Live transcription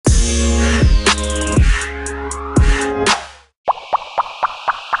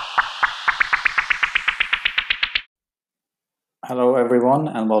Hello, everyone,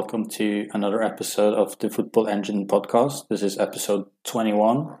 and welcome to another episode of the Football Engine podcast. This is episode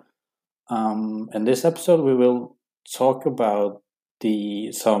 21. In this episode, we will talk about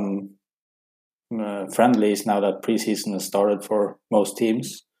some friendlies now that preseason has started for most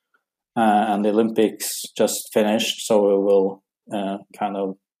teams, and the Olympics just finished. So we will kind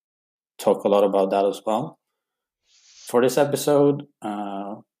of talk a lot about that as well. For this episode,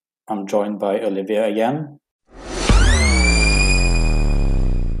 I'm joined by Olivia again.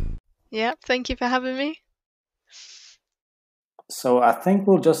 Yeah, thank you for having me. So I think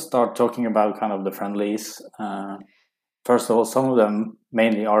we'll just start talking about kind of the friendlies. First of all, some of them,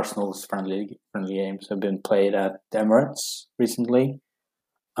 mainly Arsenal's friendly games, have been played at the Emirates recently.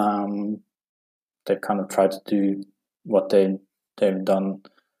 They've kind of tried to do what they've done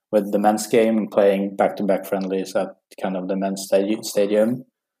with the men's game and playing back-to-back friendlies at kind of the men's stadium.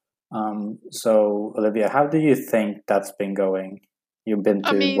 So, Olivia, how do you think that's been going? You've been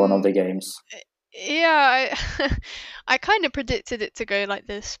to one of the games. Yeah, I kind of predicted it to go like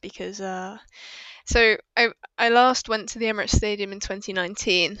this because so I last went to the Emirates Stadium in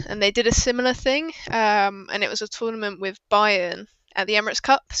 2019 and they did a similar thing, and it was a tournament with Bayern at the Emirates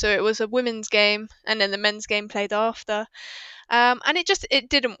Cup. So it was a women's game and then the men's game played after, and it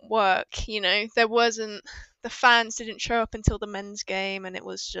didn't work. There wasn't the fans didn't show up until the men's game, and it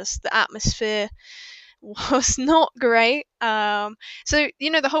was just the atmosphere was not great. So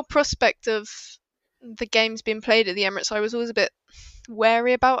the whole prospect of the games being played at the Emirates, I was always a bit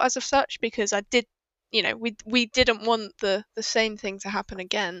wary about as of such because I did, we didn't want the same thing to happen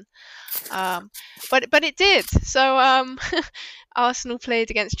again. But it did. So Arsenal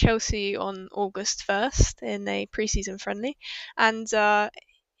played against Chelsea on August 1st in a pre-season friendly, and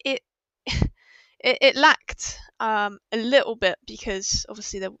it it lacked a little bit because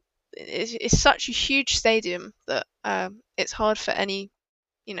obviously it's such a huge stadium that it's hard for any,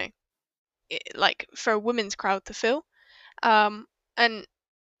 like for a women's crowd to fill. And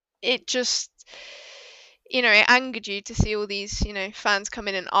it just, it angered you to see all these, fans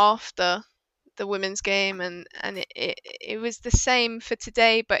coming in after the women's game, and it was the same for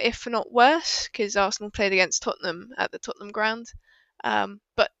today, but if not worse, because Arsenal played against Tottenham at the Tottenham ground.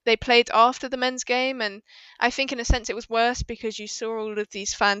 But they played after the men's game, and I think in a sense it was worse because you saw all of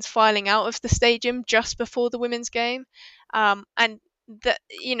these fans filing out of the stadium just before the women's game, and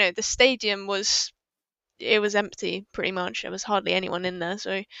the stadium was empty pretty much. There was hardly anyone in there,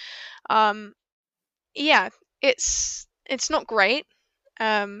 so yeah, it's not great.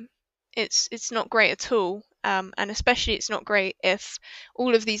 It's not great at all, and especially it's not great if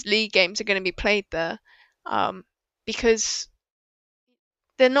all of these league games are going to be played there, because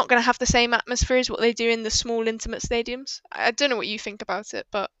they're not going to have the same atmosphere as what they do in the small intimate stadiums. I don't know what you think about it,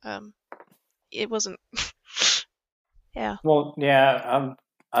 but it wasn't. Yeah. Well, yeah,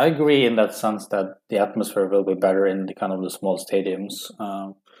 I agree in that sense that the atmosphere will be better in the kind of the small stadiums.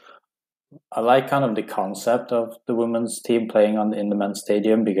 I like kind of the concept of the women's team playing in the men's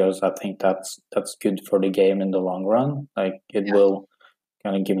stadium because I think that's good for the game in the long run. Like it will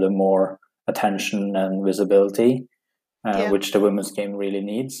kind of give them more attention and visibility, which the women's game really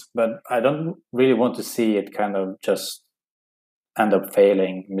needs. But I don't really want to see it kind of just end up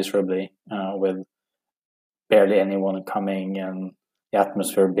failing miserably with barely anyone coming and the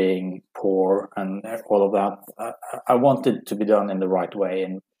atmosphere being poor and all of that. I want it to be done in the right way,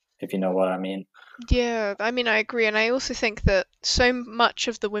 and if you know what I mean. Yeah, I mean, I agree. And I also think that so much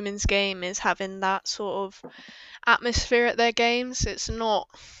of the women's game is having that sort of atmosphere at their games. It's not,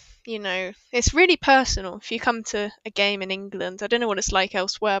 it's really personal. If you come to a game in England, I don't know what it's like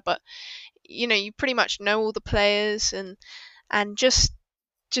elsewhere, but, you pretty much know all the players, and just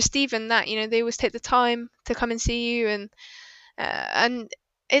even that, they always take the time to come and see you, and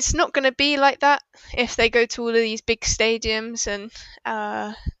it's not going to be like that if they go to all of these big stadiums. And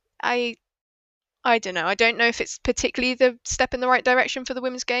I don't know. I don't know if it's particularly the step in the right direction for the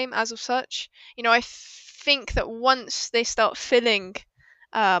women's game as of such. I think that once they start filling,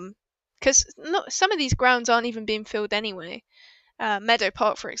 because some of these grounds aren't even being filled anyway. Meadow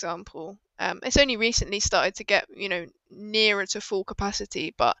Park, for example, it's only recently started to get nearer to full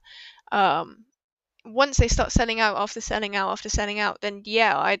capacity, but once they start selling out after selling out after selling out, then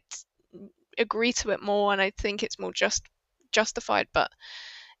yeah, I'd agree to it more, and I think it's more justified. But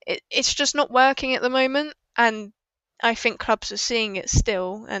it's just not working at the moment, and I think clubs are seeing it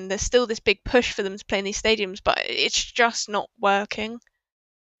still, and there's still this big push for them to play in these stadiums, but it's just not working.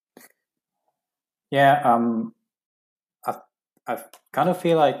 Yeah, I kind of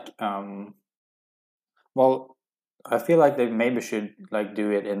feel like, well, I feel like they maybe should like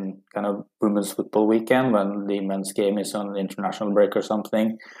do it in kind of women's football weekend when the men's game is on international break or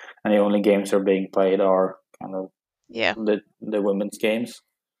something, and the only games are being played are kind of Yeah. the women's games.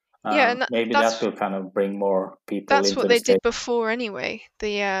 Yeah, and Maybe that that's will kind of bring more people that's into what the they did stadium. before anyway.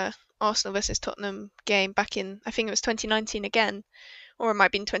 The Arsenal versus Tottenham game back in, I think it was 2019 again, or it might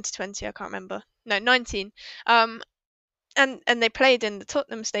have been 2020. I can't remember. No, 19. Um, and they played in the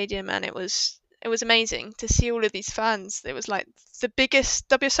Tottenham stadium, and it was amazing to see all of these fans. It was like the biggest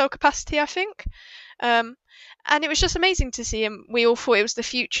WSL capacity, I think. Um, and it was just amazing to see him. We all thought it was the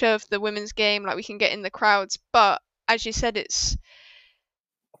future of the women's game, like we can get in the crowds. But as you said,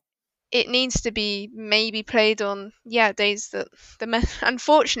 it needs to be maybe played on days that the men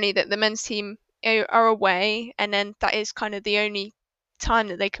unfortunately that the men's team are away, and then that is kind of the only time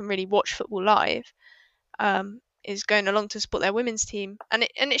that they can really watch football live, is going along to support their women's team. And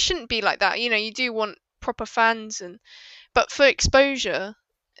it shouldn't be like that. You do want proper fans, but for exposure,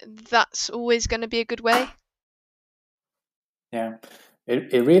 that's always going to be a good way. Yeah,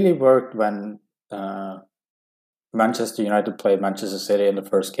 it really worked when Manchester United played Manchester City in the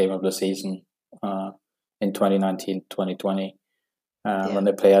first game of the season in 2019-2020 when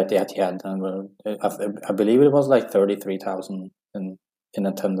they played at the Etihad, and I believe it was like 33,000 in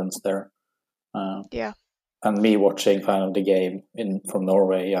attendance there. Yeah. And me watching kind of the game from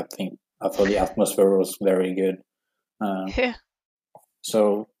Norway, I thought the atmosphere was very good. Yeah.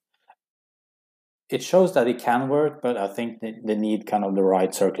 So it shows that it can work, but I think they need kind of the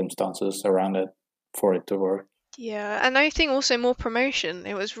right circumstances around it for it to work. Yeah, and I think also more promotion.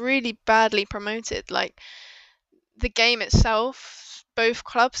 It was really badly promoted. Like the game itself, both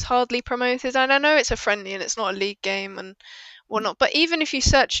clubs hardly promoted. And I know it's a friendly and it's not a league game and whatnot, but even if you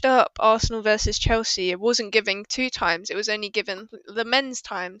searched up Arsenal versus Chelsea, it wasn't giving 2 times. It was only given the men's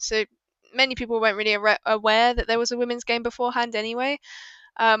time. So many people weren't really aware that there was a women's game beforehand anyway.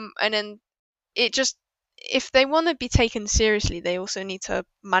 And then it just, if they want to be taken seriously, they also need to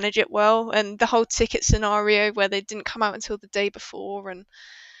manage it well. And the whole ticket scenario where they didn't come out until the day before and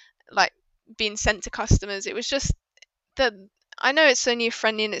like being sent to customers, it was just that. I know it's only a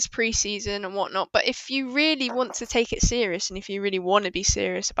friendly and it's pre-season and whatnot, but if you really want to take it serious and if you really want to be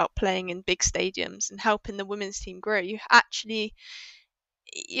serious about playing in big stadiums and helping the women's team grow, you have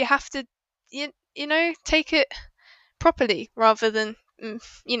to take it properly rather than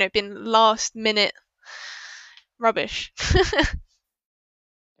being last minute rubbish. Yeah,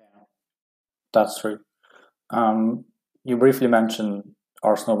 that's true. You briefly mentioned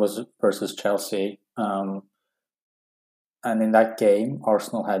Arsenal versus Chelsea, and in that game,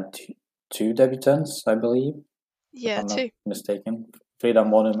 Arsenal had two debutants, I believe, if I'm not mistaken, Frida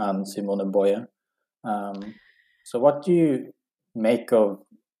Monum and Simone Boye. So what do you make of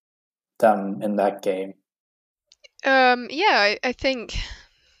them in that game? I think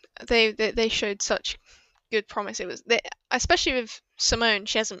they showed such good promise. It was especially with Simone.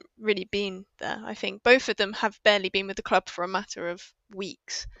 She hasn't really been there. I think both of them have barely been with the club for a matter of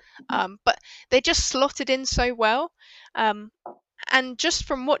weeks, but they just slotted in so well. And just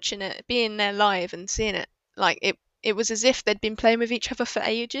from watching it, being there live and seeing it, like it was as if they'd been playing with each other for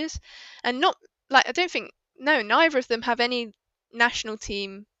ages, and not like I don't think no, neither of them have any national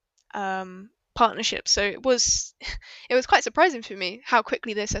team partnership. So it was quite surprising for me how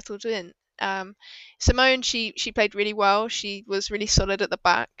quickly they settled in. Simone, she played really well. She was really solid at the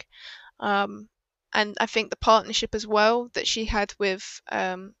back, and I think the partnership as well that she had with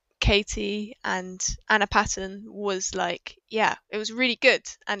Katie and Anna Patton was it was really good.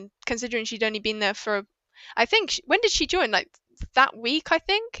 And considering she'd only been there for, I think, when did she join? Like that week, I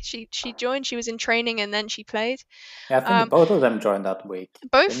think she joined. She was in training and then she played. Yeah, I think both of them joined that week.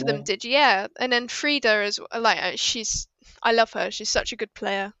 Both of them did, yeah. And then Frida is I love her. She's such a good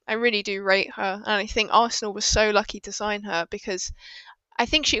player. I really do rate her, and I think Arsenal was so lucky to sign her because I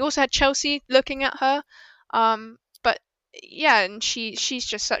think she also had Chelsea looking at her. But yeah, and she's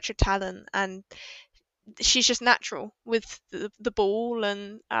just such a talent, and she's just natural with the ball,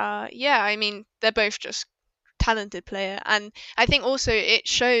 and I mean they're both just talented player, and I think also it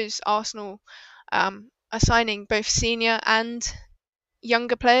shows Arsenal are signing both senior and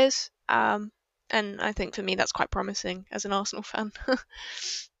younger players. And I think for me that's quite promising as an Arsenal fan.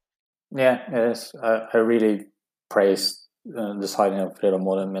 Yeah, it is. I really praised the signing of Frida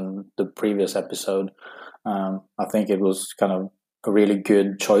Monum in the previous episode. I think it was kind of a really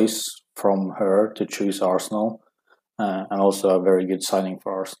good choice from her to choose Arsenal, and also a very good signing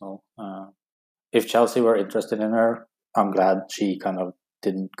for Arsenal. If Chelsea were interested in her, I'm glad she kind of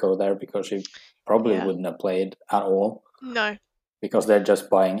didn't go there because she probably wouldn't have played at all. No. Because they're just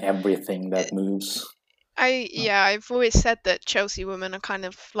buying everything that moves. I've always said that Chelsea women are kind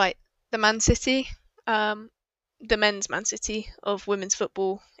of like the Man City, the men's Man City of women's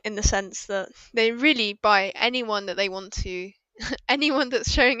football, in the sense that they really buy anyone that they want to, anyone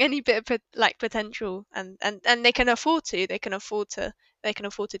that's showing any bit of like potential, and they can afford to. They can afford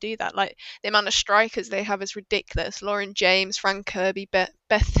to do that. Like the amount of strikers they have is ridiculous. Lauren James, Fran Kirby,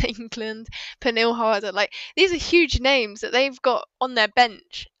 Beth England, Pernille Harder. Like these are huge names that they've got on their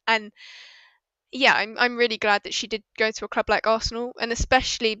bench, and yeah, I'm really glad that she did go to a club like Arsenal, and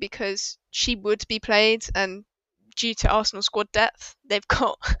especially because she would be played, and due to Arsenal squad depth, they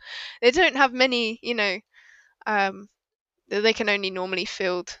don't have many, um, they can only normally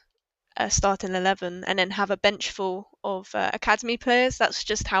field a starting 11 and then have a bench full of academy players. That's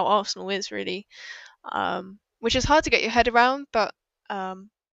just how Arsenal is, really, which is hard to get your head around, but um,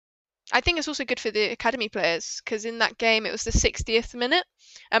 I think it's also good for the academy players because in that game it was the 60th minute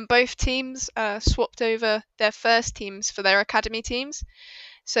and both teams swapped over their first teams for their academy teams.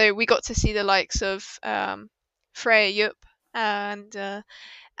 So we got to see the likes of Freya Yup and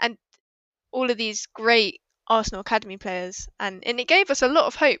all of these great Arsenal academy players, and it gave us a lot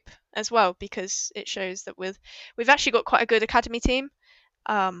of hope as well because it shows that we've actually got quite a good academy team.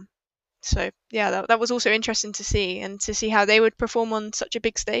 So yeah, that was also interesting to see and to see how they would perform on such a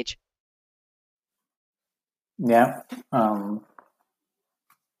big stage. Yeah. I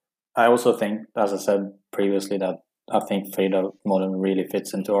also think, as I said previously, that I think Frida Molin really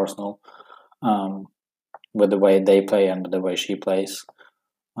fits into Arsenal with the way they play and the way she plays.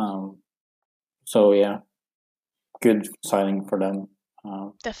 So yeah, good signing for them.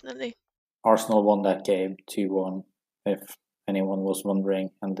 Definitely. Arsenal won that game 2-1, if anyone was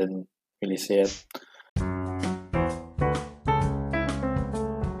wondering and didn't really see it.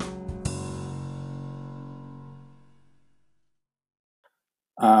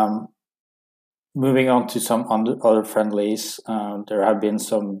 Moving on to some other friendlies, there have been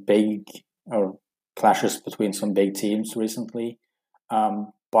some big clashes between some big teams recently.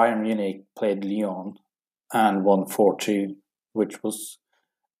 Bayern Munich played Lyon and won 4-2, which was,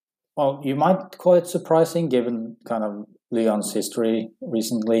 well, you might call it surprising given kind of Lyon's history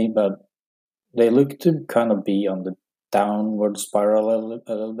recently, but they look to kind of be on the downward spiral a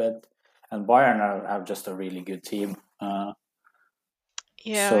little bit. And Bayern have just a really good team.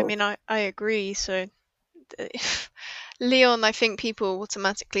 Yeah, I mean, I agree. So, Lyon, I think people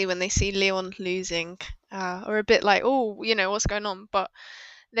automatically, when they see Lyon losing, are a bit like, oh, what's going on? But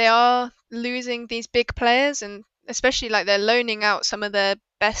they are losing these big players, and especially like they're loaning out some of their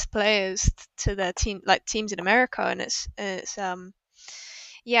best players to their team, like teams in America, and it's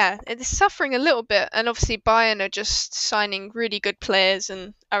yeah, it's suffering a little bit. And obviously, Bayern are just signing really good players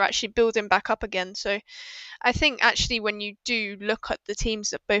and are actually building back up again. So I think actually when you do look at the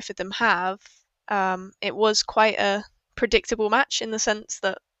teams that both of them have, it was quite a predictable match in the sense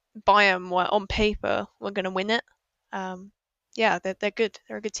that Bayern were on paper were going to win it. Yeah, they're good.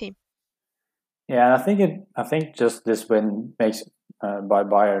 They're a good team. Yeah, I think just this win makes by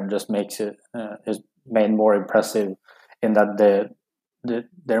Bayern just makes it is made more impressive in that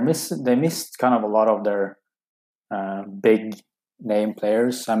they missed kind of a lot of their big name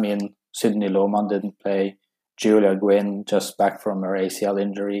players. I mean, Sydney Lohmann didn't play. Julia Gwynn, just back from her ACL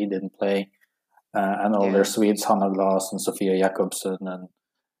injury, didn't play. And all their Swedes, Hanna Glas and Sofia Jakobsen and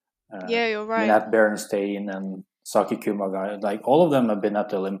yeah, you're right. Minette Bernstein and Saki Kumagai, like all of them have been at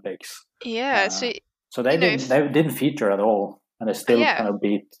the Olympics. Yeah, so they didn't feature at all, and they still kind of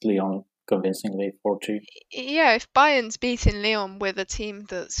beat Lyon convincingly 4-2. Yeah, if Bayern's beating Lyon with a team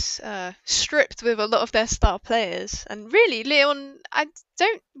that's stripped with a lot of their star players, and really Lyon,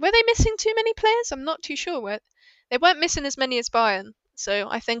 were they missing too many players? I'm not too sure. They weren't missing as many as Bayern, so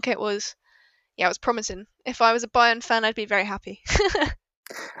I think it was promising. If I was a Bayern fan, I'd be very happy.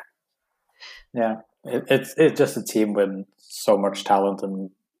 Yeah, it's just a team with so much talent and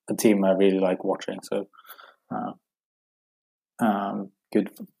a team I really like watching. So, good,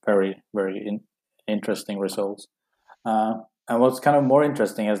 very, very interesting results. And what's kind of more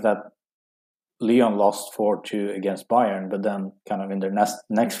interesting is that Lyon lost 4-2 against Bayern, but then kind of in their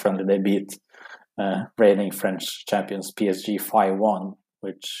next friendly they beat reigning French champions PSG 5-1,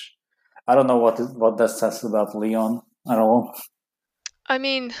 which I don't know what that says about Lyon at all. I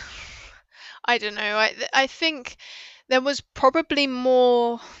mean, I don't know. I think there was probably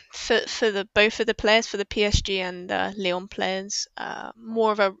more for the both of the players, for the PSG and Lyon players,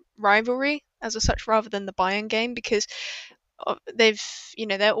 more of a rivalry as such rather than the Bayern game, because they've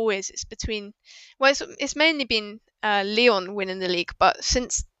they're always it's mainly been Lyon winning the league, but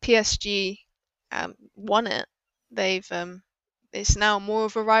since PSG won it, they've it's now more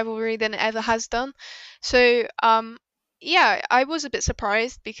of a rivalry than it ever has done. So yeah, I was a bit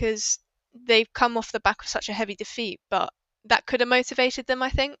surprised because they've come off the back of such a heavy defeat, but that could have motivated them, I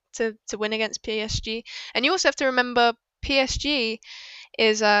think, to win against PSG. And you also have to remember PSG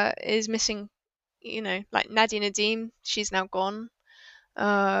is missing, like Nadia Nadim, she's now gone.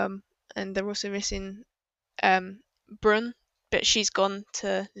 And they're also missing Brun, but she's gone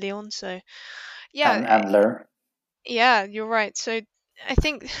to Lyon. So And yeah, Adler. yeah, you're right. So I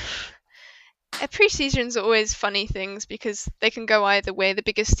think pre-seasons are always funny things because they can go either way. The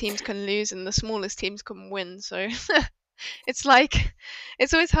biggest teams can lose and the smallest teams can win. So it's like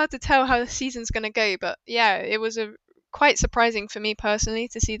it's always hard to tell how the season's going to go. But yeah, it was quite surprising for me personally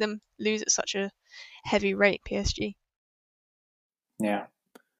to see them lose at such a heavy rate, PSG. Yeah.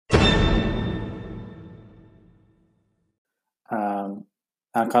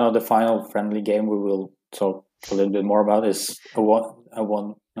 And kind of the final friendly game we will talk a little bit more about is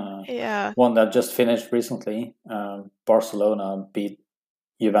one that just finished recently. Barcelona beat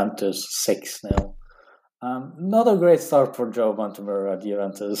Juventus 6-0. Not a great start for Joe Montemurro at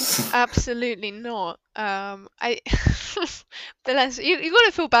Juventus. Absolutely not. But you got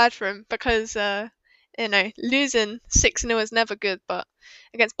to feel bad for him because losing 6-0 is never good. But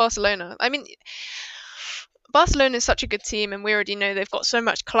against Barcelona, I mean, Barcelona is such a good team, and we already know they've got so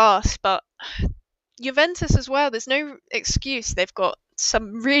much class. But Juventus as well, there's no excuse. They've got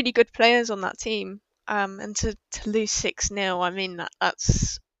some really good players on that team. And to lose 6-0, I mean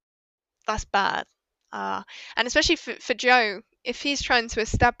that's bad. And especially for Joe, if he's trying to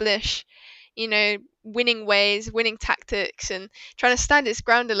establish, winning ways, winning tactics, and trying to stand his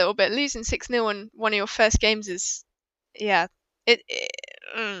ground a little bit, losing 6-0 on one of your first games is, yeah, I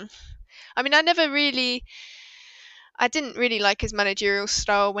mean, I didn't really like his managerial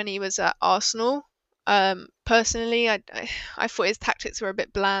style when he was at Arsenal. Personally, I thought his tactics were a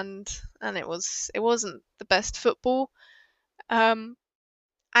bit bland, and it wasn't the best football. And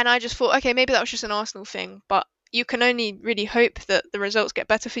I just thought, okay, maybe that was just an Arsenal thing, but you can only really hope that the results get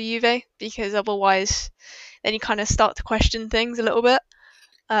better for Juve, because otherwise then you kind of start to question things a little bit.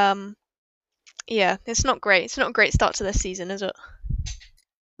 Yeah, it's not great. It's not a great start to this season, is it?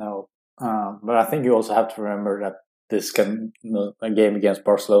 No, but I think you also have to remember that a game against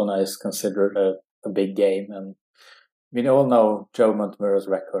Barcelona is considered a big game, and we all know Joe Montemurro's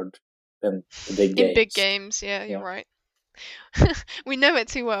record in the big games. In big games, yeah, you're right. We know it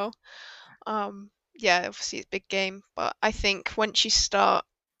too well. Yeah, obviously it's a big game, but I think once you start,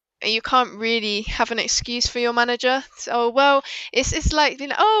 you can't really have an excuse for your manager. So, well, it's like,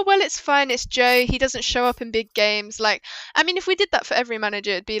 oh, well, it's fine, it's Joe, he doesn't show up in big games. Like, I mean, if we did that for every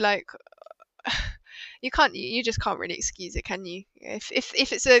manager, it'd be like, you just can't really excuse it, can you? If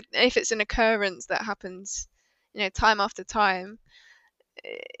it's an occurrence that happens, time after time,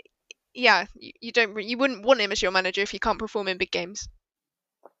 yeah, you wouldn't want him as your manager if he can't perform in big games.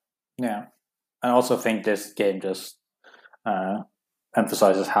 Yeah, I also think this game just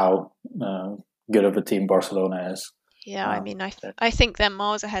emphasizes how good of a team Barcelona is. Yeah, I mean, I think they're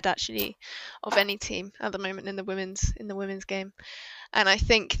miles ahead actually of any team at the moment in the women's game, and I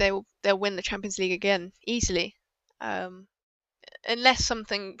think they'll win the Champions League again easily, unless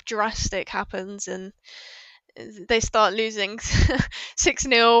something drastic happens and they start losing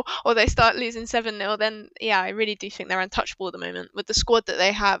 6-0 or they start losing 7-0. Then yeah, I really do think they're untouchable at the moment with the squad that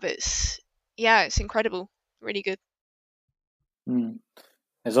they have. It's incredible, really good.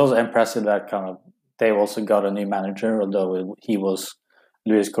 It's also impressive that they also got a new manager, although he was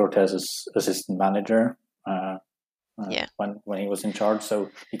Luis Cortez's assistant manager when he was in charge. So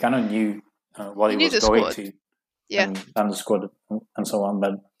he kind of knew what he was going to, and the squad and so on.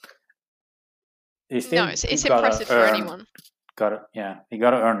 But it's impressive for anyone. He got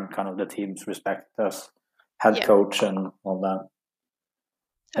to earn kind of the team's respect as head coach and all that.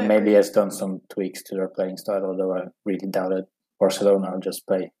 And maybe he has done some tweaks to their playing style, although I really doubt it. Barcelona will just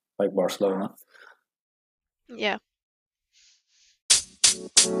play like Barcelona. Yeah.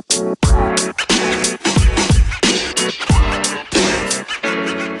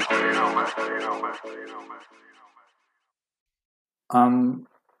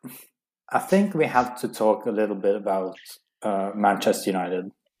 I think we have to talk a little bit about Manchester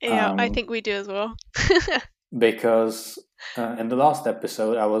United. Yeah, I think we do as well. Because in the last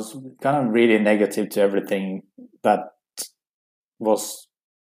episode, I was kind of really negative to everything that was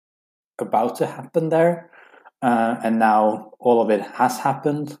about to happen there. And now all of it has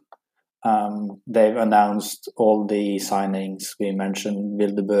happened. They've announced all the signings. We mentioned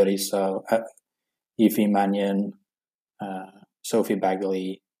Vilde Bøe-Risa, Ify Mannion, Sophie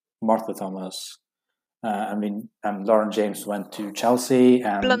Bagley, Martha Thomas, Lauren James went to Chelsea,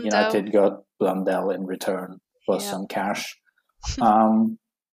 and Blundell. United got Blundell in return plus some cash.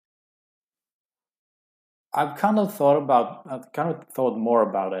 I've kind of thought more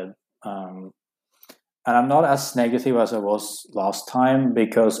about it, and I'm not as negative as I was last time,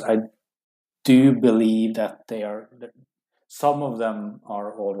 because I do believe that some of them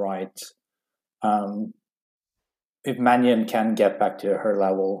are all right. If Mannion can get back to her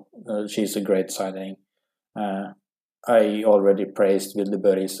level, she's a great signing. I already praised Vilde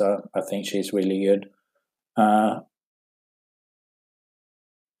Børisa. I think she's really good.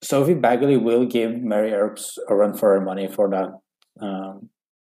 Sophie Bagley will give Mary Earps a run for her money for that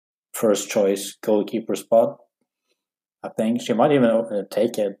first choice goalkeeper spot. I think she might even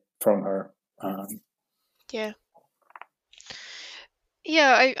take it from her. Yeah,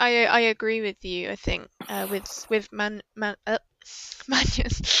 I agree with you. I think with Mannion.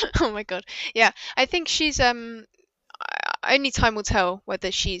 Oh my god. Yeah, I think she's only time will tell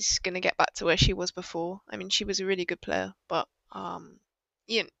whether she's going to get back to where she was before. I mean, she was a really good player, but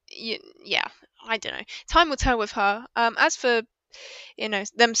yeah, I don't know. Time will tell with her. As for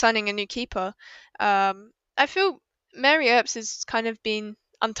them signing a new keeper, I feel Mary Earps has kind of been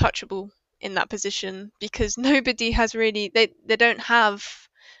untouchable in that position, because nobody has really they don't have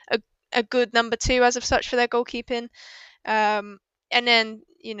a good number two as of such for their goalkeeping. And then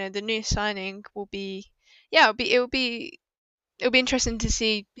the new signing will be it'll be interesting to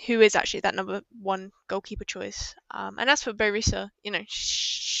see who is actually that number one goalkeeper choice. And as for Borisa,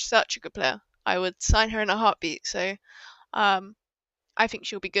 such a good player. I would sign her in a heartbeat. So I think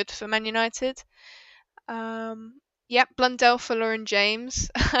she'll be good for Man United. Blundell for Lauren James.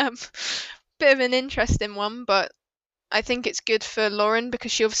 Bit of an interesting one, but I think it's good for Lauren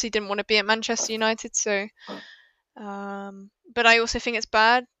because she obviously didn't want to be at Manchester United. So, but I also think it's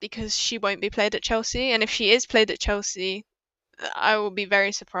bad because she won't be played at Chelsea, and if she is played at Chelsea, I will be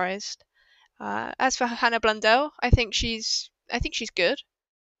very surprised. As for Hannah Blundell, I think she's good.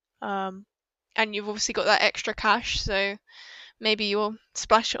 And you've obviously got that extra cash, so maybe you'll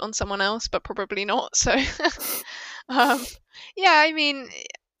splash it on someone else, but probably not. So,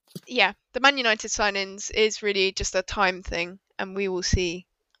 the Man United signings is really just a time thing, and we will see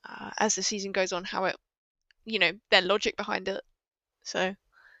as the season goes on how it, their logic behind it. So.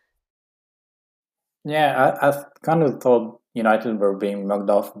 Yeah, I kind of thought United were being mugged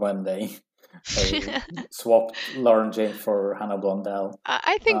off when they swapped Lauren James for Hannah Blundell.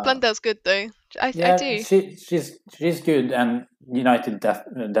 I think Blundell's good though. I do. She's good, and United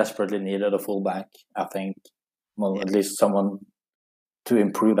desperately needed a fullback. I think, at least someone to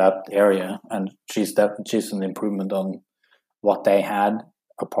improve that area, and she's an improvement on what they had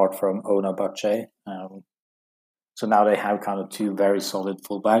apart from Ona Bache. So now they have kind of two very solid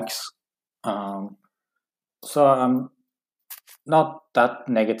fullbacks. So I'm not that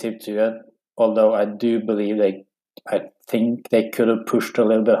negative to it, although I do believe I think they could have pushed a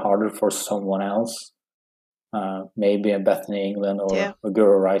little bit harder for someone else, maybe a Bethany England or a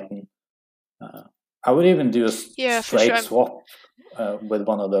Guro Reiten. I would even do a straight swap with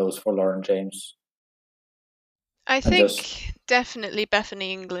one of those for Lauren James. I think definitely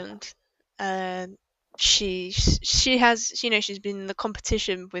Bethany England. She has, she's been in the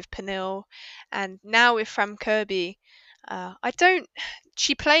competition with Pernille, and now with Fran Kirby.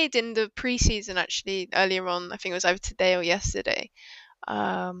 She played in the preseason actually earlier on. I think it was either today or yesterday.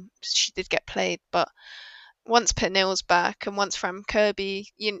 She did get played, but once Pernille's back and once Fran Kirby,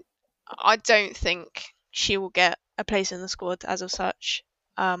 I don't think she will get a place in the squad as of such.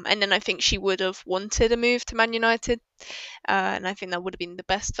 And then I think she would have wanted a move to Man United, and I think that would have been the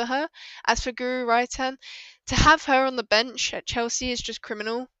best for her. As for Guro Reiten, to have her on the bench at Chelsea is just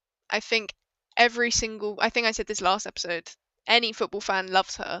criminal. I think I think I said this last episode, any football fan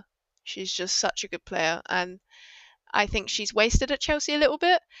loves her. She's just such a good player, and I think she's wasted at Chelsea a little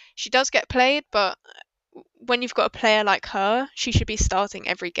bit. She does get played, but when you've got a player like her, she should be starting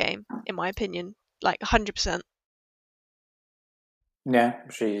every game, in my opinion, like 100%. Yeah,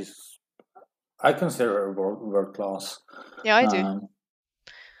 I consider her world class. Yeah, I do.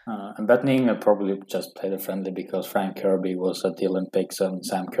 And Bethany England probably just played a friendly because Fran Kirby was at the Olympics and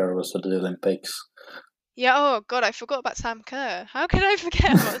Sam Kerr was at the Olympics. Yeah, oh god, I forgot about Sam Kerr. How can I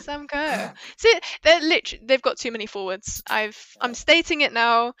forget about Sam Kerr? See, they've got too many forwards. I'm stating it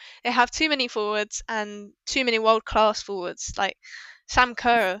now. They have too many forwards and too many world-class forwards. Like Sam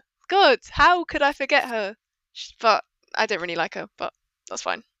Kerr. God, how could I forget her? But I don't really like her, but that's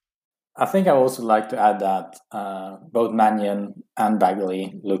fine. I think I also like to add that both Mannion and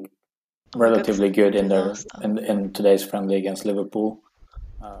Bagley look relatively good in today's friendly against Liverpool.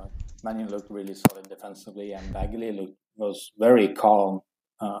 Man U looked really solid defensively, and Bagley was very calm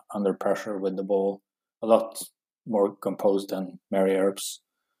under pressure with the ball, a lot more composed than Mary Earps,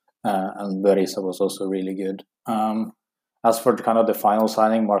 and Berisa was also really good. As for kind of the final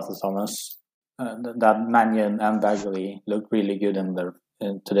signing, Martha Thomas, that Mannion and Bagley looked really good in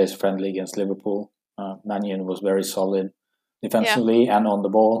today's friendly against Liverpool. Mannion was very solid defensively and on the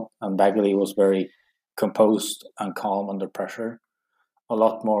ball, and Bagley was very composed and calm under pressure, a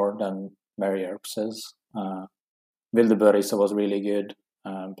lot more than Mary Earps is. Vilde Berisa was really good.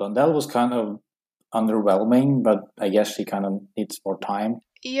 Blundell was kind of underwhelming, but I guess she kind of needs more time.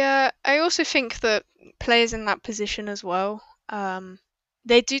 Yeah, I also think that players in that position as well,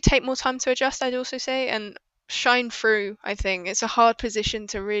 they do take more time to adjust, I'd also say, and shine through. I think it's a hard position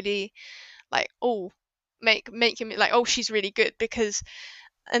to really like, make him like, oh, she's really good, because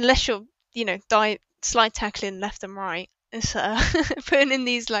unless you're, slide tackling left and right, it's putting in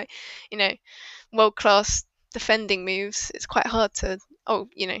these like, world class defending moves. It's quite hard to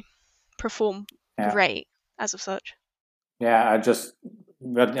perform great as of such. Yeah, I just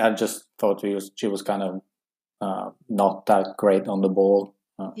thought she was kind of not that great on the ball.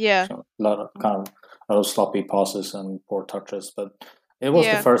 So a lot of sloppy passes and poor touches, but it was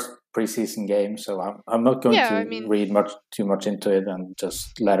the first preseason game, so I'm not going to read too much into it and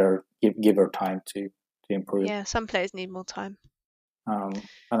just let her give her time to improve. Yeah, some players need more time. And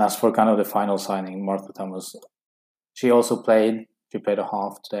as for kind of the final signing, Martha Thomas, she also played. She played a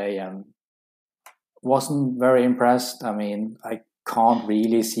half today and wasn't very impressed. I mean, I can't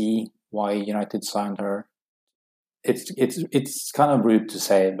really see why United signed her. It's kind of rude to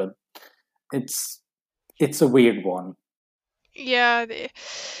say, but it's a weird one. Yeah,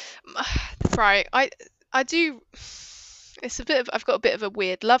 right. I do. It's I've got a bit of a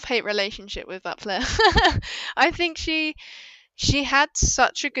weird love-hate relationship with that player. I think she had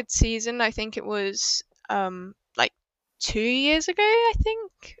such a good season. I think it was like 2 years ago, I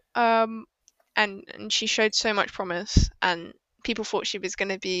think. And she showed so much promise, and people thought she was going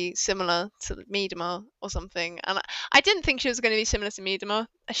to be similar to Miedema or something. And I didn't think she was going to be similar to Miedema.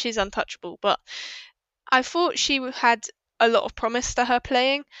 She's untouchable, but I thought she had a lot of promise to her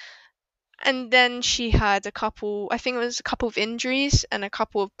playing. And then she had I think it was a couple of injuries and a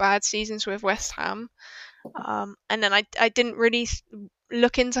couple of bad seasons with West Ham. And then I didn't really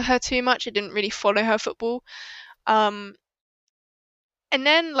look into her too much. I didn't really follow her football. And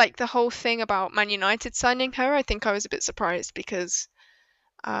then like the whole thing about Man United signing her, I think I was a bit surprised because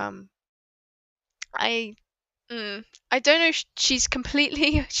I don't know if she's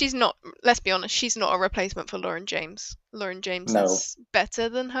not, let's be honest, she's not a replacement for Lauren James. Lauren James is better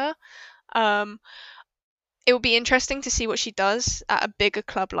than her. It will be interesting to see what she does at a bigger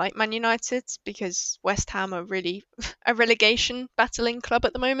club like Man United, because West Ham are really a relegation battling club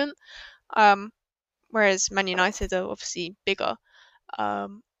at the moment, whereas Man United are obviously bigger. I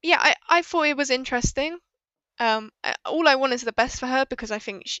thought it was interesting. All I want is the best for her, because I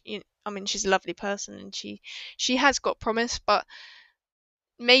think she's a lovely person and she has got promise, but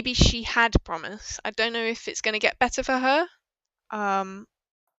maybe she had promise. I don't know if it's going to get better for her. I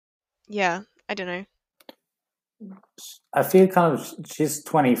don't know. I feel kind of she's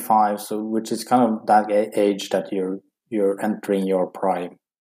 25, so which is kind of that age that you're entering your prime.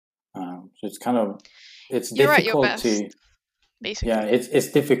 So it's kind of you're at your best, basically. Yeah, it's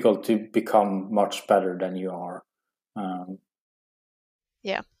difficult to become much better than you are.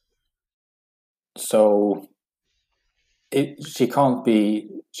 So she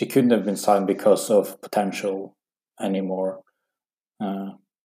couldn't have been signed because of potential anymore.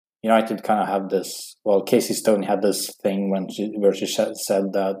 United kind of have this. Well, Casey Stoney had this thing where she said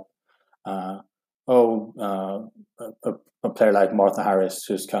that, a player like Martha Harris,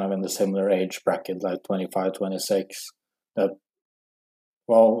 who's kind of in the similar age bracket, like 25, 26, that,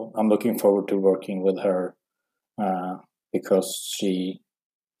 well, I'm looking forward to working with her because she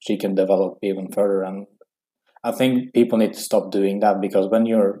can develop even further. And I think people need to stop doing that, because when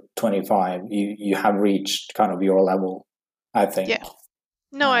you're 25, you have reached kind of your level, I think. Yeah.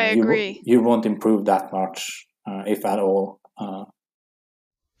 No, I agree. You won't improve that much, if at all.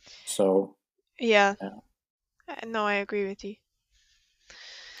 Yeah. No, I agree with you.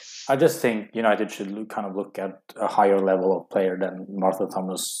 I just think United should look at a higher level of player than Martha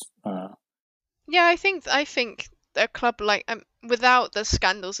Thomas. Yeah, I think a club like without the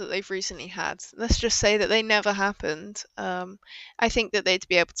scandals that they've recently had, let's just say that they never happened. I think that they'd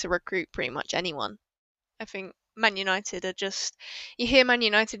be able to recruit pretty much anyone. I think Man United are just, you hear Man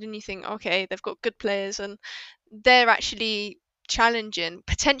United and you think, okay, they've got good players and they're actually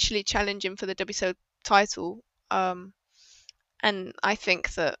potentially challenging for the WSL title. And I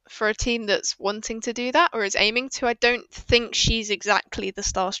think that for a team that's wanting to do that or is aiming to, I don't think she's exactly the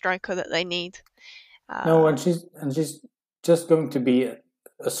star striker that they need. No, and she's just going to be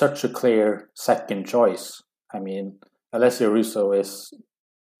such a clear second choice. I mean, Alessia Russo is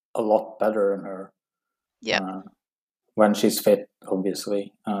a lot better than her. Yeah. When she's fit,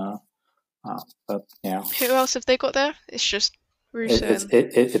 obviously. But yeah. Who else have they got there? It's just Russo.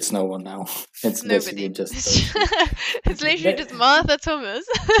 It's no one now. It's nobody. basically just. It's literally just Martha Thomas.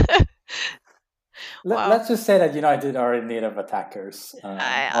 Wow. Let's just say that United are in need of attackers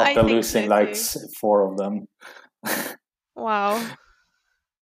after losing like 4 of them. Wow.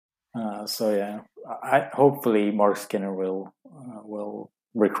 So yeah, hopefully Mark Skinner will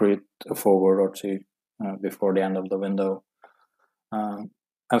recruit a forward or two before the end of the window. And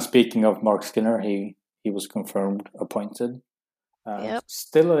speaking of Mark Skinner, he was confirmed appointed. Yep.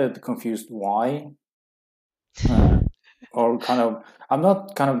 Still a little confused why. Or kind of, I'm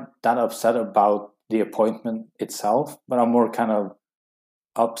not kind of that upset about the appointment itself, but I'm more kind of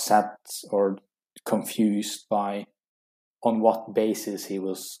upset or confused by on what basis he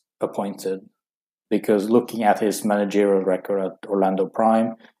was appointed. Because looking at his managerial record at Orlando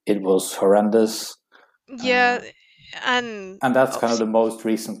Prime, it was horrendous. Yeah, and that's kind of the most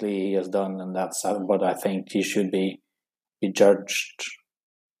recently he has done, and that's what I think he should be judged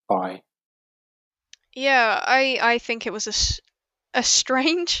by. Yeah, I think it was a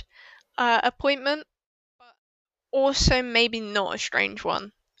strange appointment, but also maybe not a strange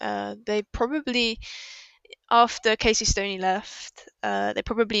one. They probably, after Casey Stoney left, they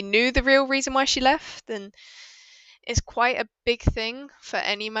probably knew the real reason why she left, and it's quite a big thing for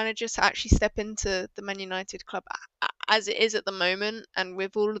any manager to actually step into the Man United club as it is at the moment, and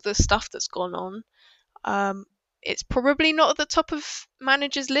with all of the stuff that's gone on. It's probably not at the top of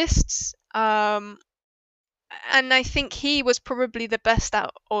managers' lists. And I think he was probably the best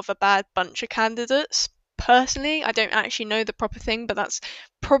out of a bad bunch of candidates. Personally, I don't actually know the proper thing, but that's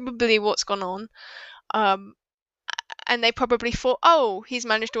probably what's gone on. And they probably thought, oh, he's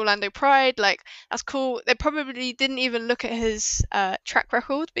managed Orlando Pride, like that's cool. They probably didn't even look at his track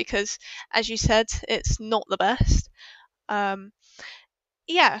record because, as you said, it's not the best.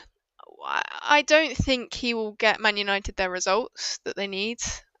 Yeah, I don't think he will get Man United their results that they need.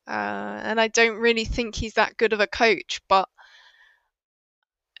 And I don't really think he's that good of a coach, but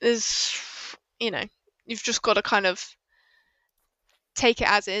there's, you've just got to kind of take it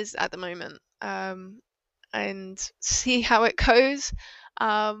as is at the moment, and see how it goes.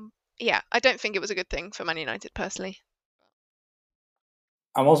 Yeah, I don't think it was a good thing for Man United personally.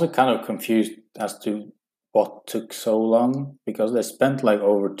 I'm also kind of confused as to what took so long, because they spent like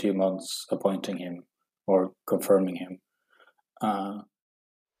over 2 months appointing him or confirming him.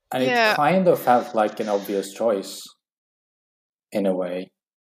 And it kind of felt like an obvious choice in a way.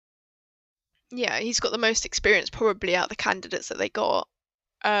 Yeah, he's got the most experience probably out of the candidates that they got.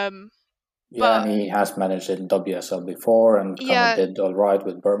 And he has managed in WSL before and kind of did all right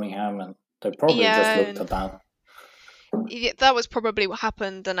with Birmingham, and they probably just looked at that. Yeah, that was probably what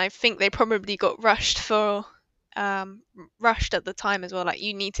happened, and I think they probably got rushed at the time as well. Like,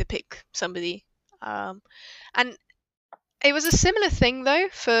 you need to pick somebody, and it was a similar thing though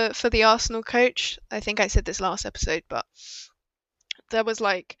for the Arsenal coach. I think I said this last episode, but there was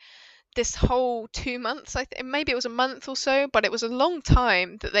like this whole 2 months. Maybe it was a month or so, but it was a long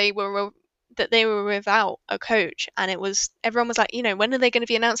time that they were without a coach, and everyone was like, when are they going to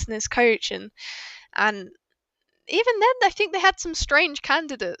be announcing this coach? And even then, I think they had some strange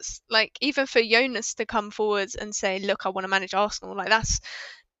candidates, like even for Jonas to come forwards and say, look, I want to manage Arsenal. Like that's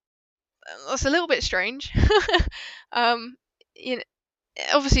a little bit strange.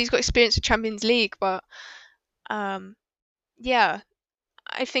 Obviously he's got experience with Champions League, but yeah,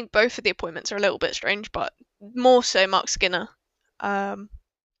 I think both of the appointments are a little bit strange, but more so Mark Skinner. And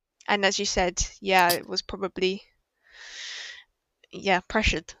as you said, yeah, it was probably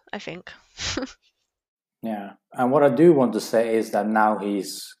pressured, I think. Yeah, and what I do want to say is that now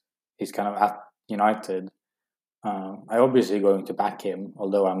he's kind of at United. I'm obviously going to back him,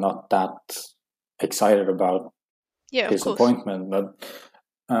 although I'm not that excited about his appointment. But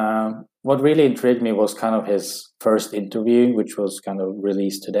what really intrigued me was kind of his first interview, which was kind of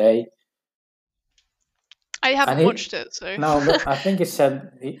released today. I haven't watched it, so no, but I think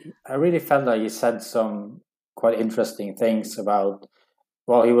I really felt like he said some quite interesting things about.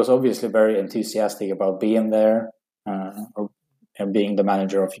 Well, he was obviously very enthusiastic about being there and being the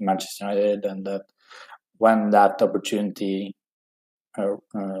manager of Manchester United, and that when that opportunity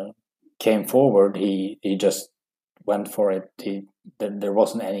came forward, he just went for it. There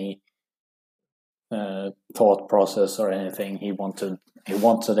wasn't any thought process or anything. He wanted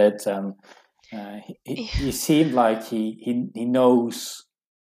it, and he seemed like he knows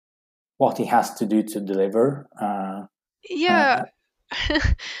what he has to do to deliver. Yeah.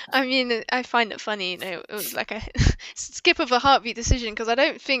 I mean, I find it funny, it was like a skip of a heartbeat decision because I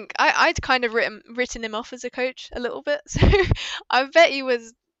don't think I'd kind of written him off as a coach a little bit. So I bet he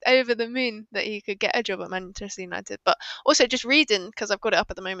was over the moon that he could get a job at Manchester United. But also just reading, because I've got it up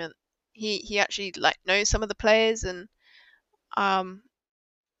at the moment, he actually like knows some of the players, and um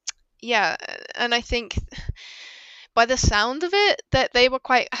yeah, and I think by the sound of it that they were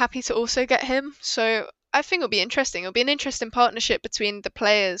quite happy to also get him. So I think it'll be interesting. It'll be an interesting partnership between the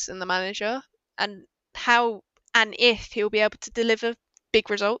players and the manager, and how and if he'll be able to deliver big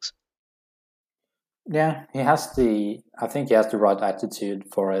results. Yeah, I think he has the right attitude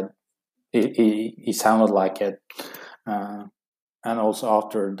for it. He sounded like it, and also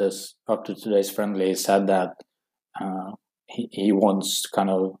after today's friendly, he said that he wants kind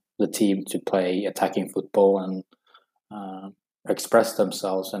of the team to play attacking football and express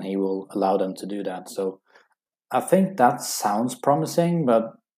themselves, and he will allow them to do that. So I think that sounds promising,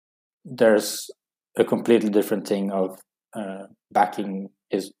 but there's a completely different thing of backing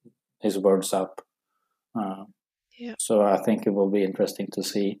his words up. Yeah. So I think it will be interesting to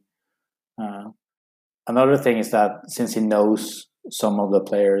see. Another thing is that since he knows some of the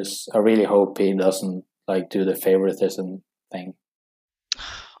players, I really hope he doesn't like do the favoritism thing.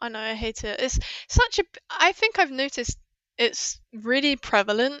 I know, I hate it. It's such a. I think I've noticed it's really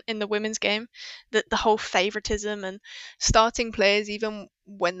prevalent in the women's game, that the whole favoritism and starting players even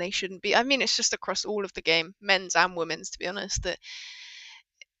when they shouldn't be. I mean, it's just across all of the game, men's and women's, to be honest. That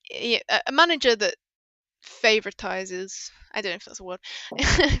a manager that favoritizes, I don't know if that's a word,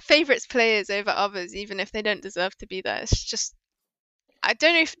 favorites players over others, even if they don't deserve to be there. It's just, I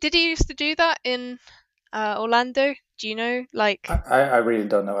don't know if did he used to do that in Orlando? Do you know? Like, I really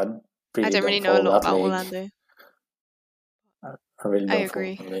don't know. I don't really know a lot about Orlando. I really don't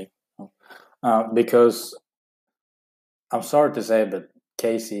agree. follow the league. Because I'm sorry to say, but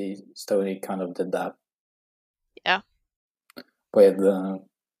Casey Stoney kind of did that. Yeah. With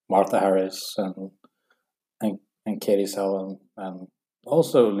Martha Harris and Katie Sellen, and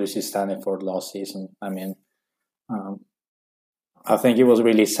also Lucy Staniford last season. I mean, I think it was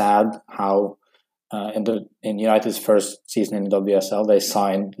really sad how in United's first season in the WSL they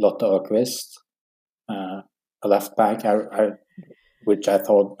signed Lotte Öqvist, a left back, which I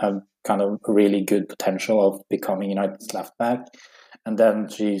thought had kind of really good potential of becoming United's left back, and then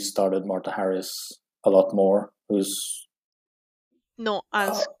she started Martha Harris a lot more, who's not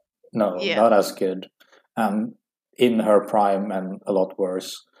as not as good, in her prime and a lot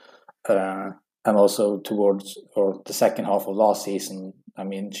worse. And also towards the second half of last season, I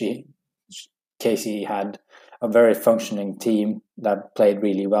mean, Casey had a very functioning team that played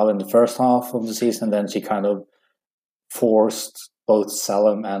really well in the first half of the season. And then she kind of forced both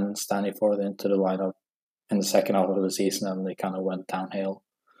Salem and Staniford into the lineup in the second half of the season, and they kind of went downhill.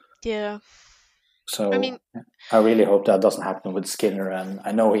 Yeah. So I really hope that doesn't happen with Skinner, and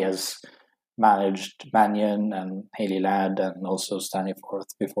I know he has managed Mannion and Hayley Ladd and also Staniford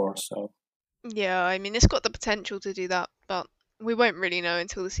before. So yeah, I mean, it's got the potential to do that, but we won't really know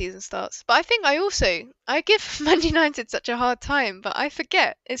until the season starts. But I think I give Man United such a hard time, but I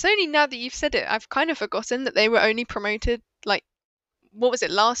forget. It's only now that you've said it, I've kind of forgotten that they were only promoted, like, what was it,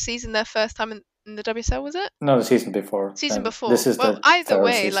 last season, their first time in the WSL, was it? No, the season before. This is either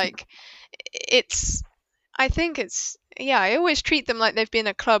way, season. Like, I think it's, I always treat them like they've been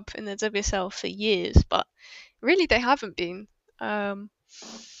a club in the WSL for years, but really they haven't been.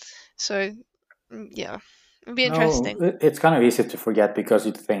 So, yeah, it'd be interesting. It's kind of easy to forget because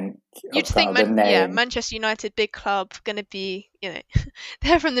you'd think Manchester United, big club, going to be,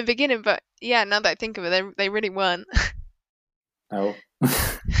 there from the beginning. But yeah, now that I think of it, they really weren't. No,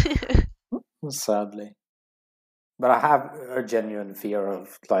 sadly. But I have a genuine fear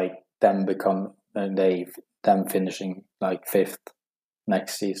of like them finishing like 5th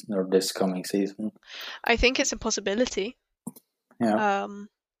next season or this coming season. I think it's a possibility. Yeah.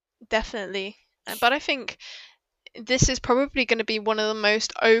 Definitely. But I think this is probably going to be one of the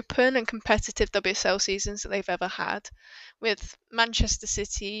most open and competitive WSL seasons that they've ever had, with Manchester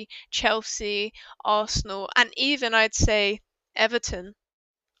City, Chelsea, Arsenal, and even I'd say Everton.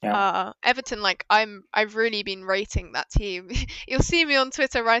 Yeah. Everton, like I've really been rating that team. You'll see me on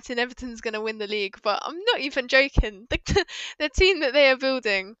Twitter writing Everton's going to win the league, but I'm not even joking. The team that they are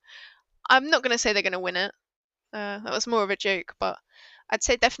building, I'm not going to say they're going to win it. That was more of a joke, but I'd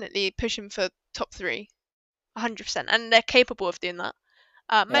say definitely pushing for top 3, 100%, and they're capable of doing that.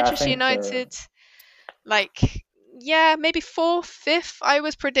 Manchester United, Like, yeah, maybe fourth, fifth. I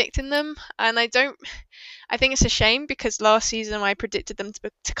was predicting them, and I think it's a shame because last season I predicted them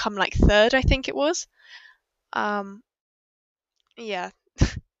to come like third. I think it was. Um, yeah,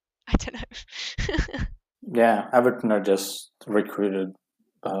 I don't know. Yeah, Everton are just recruited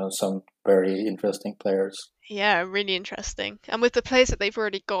some very interesting players. Yeah, really interesting. And with the players that they've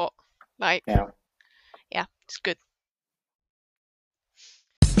already got, like, Yeah. yeah, it's good.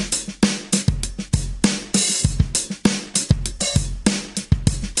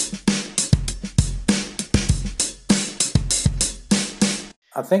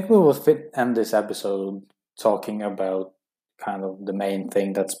 I think we will end this episode talking about kind of the main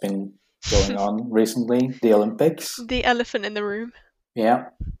thing that's been going on recently, the Olympics. The elephant in the room. Yeah.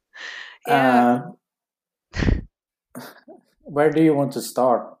 Yeah. Where do you want to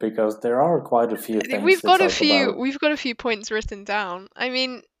start? Because there are quite a few things We've to got a talk few. about. We've got a few points written down. I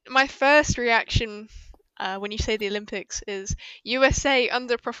mean, my first reaction when you say the Olympics is USA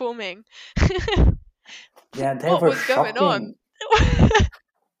underperforming. Yeah, they What were was going on? shocking.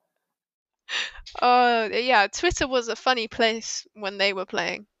 Yeah, Twitter was a funny place when they were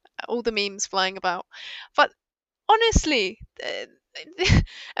playing. All the memes flying about. But honestly,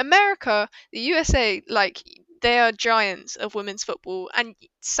 America, the USA, like they are giants of women's football, and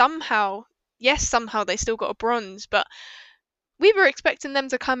somehow, yes, somehow they still got a bronze, but we were expecting them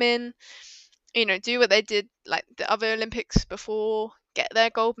to come in, do what they did like the other Olympics before, get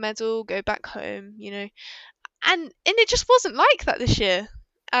their gold medal, go back home, and it just wasn't like that this year.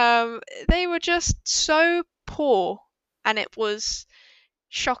 They were just so poor, and it was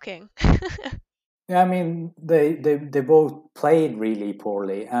shocking. Yeah, I mean they both played really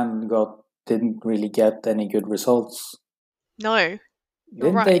poorly and didn't really get any good results. No, you're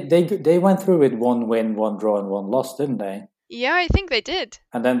Didn't right. they went through with one win, one draw, and one loss, didn't they? Yeah, I think they did.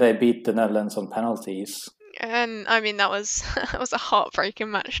 And then they beat the Netherlands on penalties. And I mean that was that was a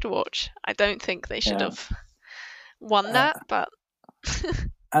heartbreaking match to watch. I don't think they should Yeah. have won that, but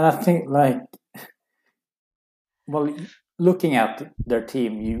And I think well, looking at their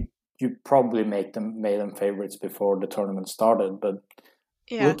team, you probably made them favorites before the tournament started, but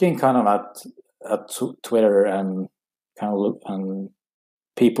yeah, looking kind of at Twitter and kind of look and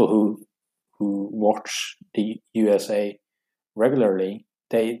people who watch the USA regularly,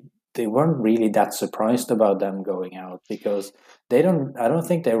 they weren't really that surprised about them going out because I don't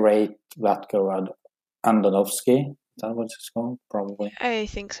think they rate Vlatko Andonovsky. Is that what it's called? Probably. I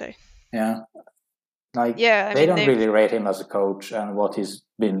think so. Yeah. Like Yeah, I they mean don't really rate him as a coach and what he's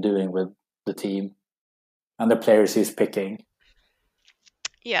been doing with the team and the players he's picking.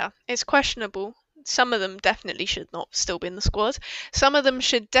 yeah, it's questionable. Some of them definitely should not still be in the squad. Some of them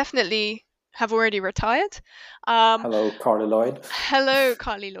should definitely have already retired. Hello, Carly Lloyd. Hello,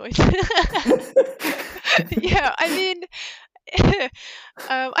 Carly Lloyd. Yeah, I mean, I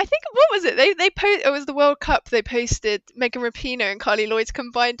think what was it? It was the World Cup. They posted Megan Rapinoe and Carly Lloyd's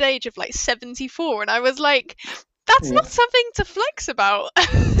combined age of like 74, and I was like, that's not something to flex about.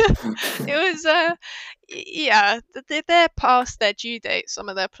 It was yeah, they're past their due date, some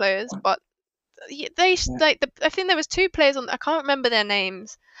of their players, but I think there was two players on. I can't remember their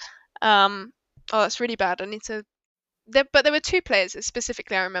names. Oh, that's really bad. I need to. But there were two players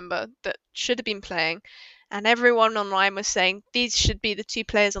specifically I remember that should have been playing, and everyone online was saying these should be the two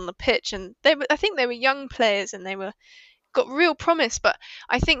players on the pitch, and I think they were young players and they got real promise. But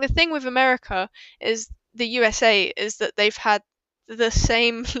I think the thing with America is the USA is that they've had the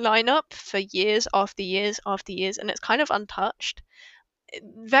same lineup for years after years after years, and it's kind of untouched.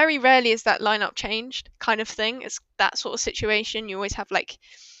 Very rarely is that lineup changed, kind of thing. It's that sort of situation. You always have like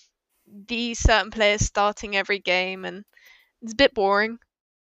these certain players starting every game, and it's a bit boring.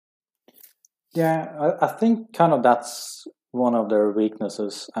 Yeah, I think kind of that's one of their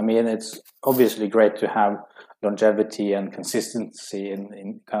weaknesses. I mean, it's obviously great to have longevity and consistency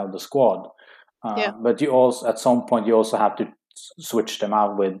in kind of the squad, but you also at some point you also have to switch them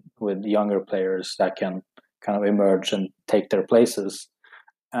out with younger players that can kind of emerge and take their places.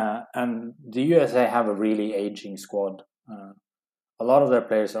 And the USA have a really aging squad. A lot of their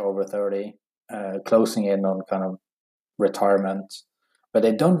players are over 30, closing in on kind of retirement, but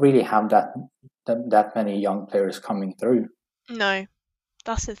they don't really have that many young players coming through. No,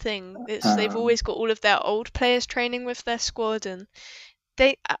 that's the thing. They've always got all of their old players training with their squad, and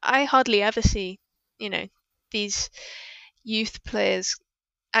I hardly ever see, these youth players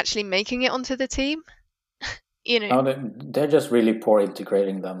actually making it onto the team. No, they're just really poor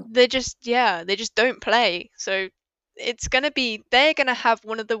integrating them. They just don't play. So they're gonna have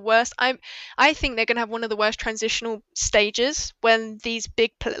one of the worst. I think they're gonna have one of the worst transitional stages when these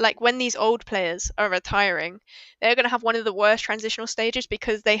when these old players are retiring. They're gonna have one of the worst transitional stages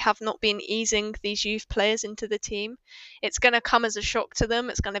because they have not been easing these youth players into the team. It's gonna come as a shock to them.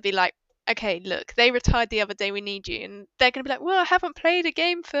 It's gonna be like, okay, look, they retired the other day, we need you, and they're gonna be like, well, I haven't played a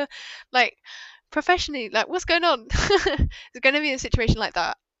game for like professionally, like what's going on? It's gonna be a situation like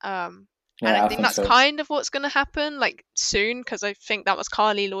that. And I Yeah, I think think that's so. kind of what's going to happen, like soon, because I think that was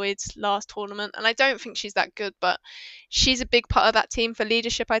Carly Lloyd's last tournament, and I don't think she's that good, but she's a big part of that team for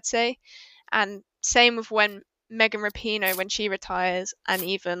leadership, I'd say. And same with when Megan Rapinoe, when she retires, and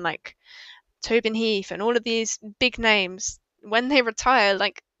even like Tobin Heath and all of these big names, when they retire,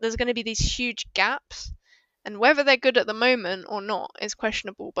 like there's going to be these huge gaps, and whether they're good at the moment or not is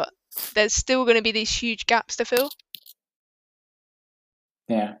questionable, but there's still going to be these huge gaps to fill.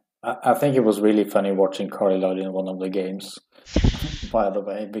 Yeah, I think it was really funny watching Carly Lloyd in one of the games. By the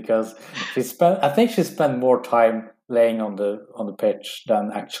way, because I think she spent more time laying on the pitch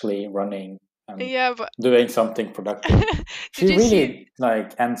than actually running and Yeah, but doing something productive. She did you see? really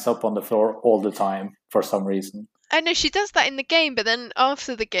like ends up on the floor all the time for some reason. I know she does that in the game, but then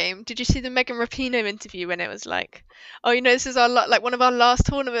after the game, did you see the Megan Rapinoe interview when it was like, "Oh, this is our like one of our last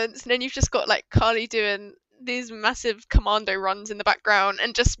tournaments," and then you've just got like Carly doing these massive commando runs in the background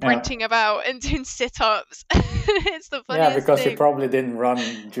and just Yeah, sprinting about and doing sit-ups. It's the yeah, funniest because she thing. probably didn't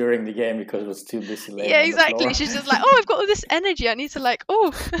run during the game because it was too busy laying Yeah, on the exactly. floor. She's just like, "Oh, I've got all this energy. I need to like,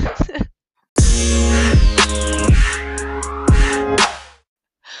 oh."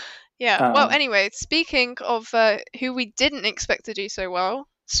 Yeah. Well, Um, anyway, speaking of who we didn't expect to do so well,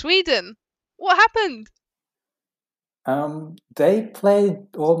 Sweden. What happened? they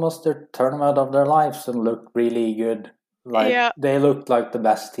played almost their tournament of their lives and looked really good. Like Yeah, they looked like the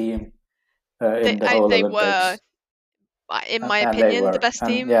best team in the whole they were, Olympics, in my and they opinion, the were, best and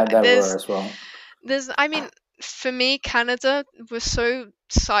team. yeah, they were as well. I mean, for me, Canada was so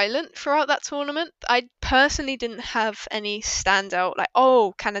silent throughout that tournament. I personally didn't have any standout, like,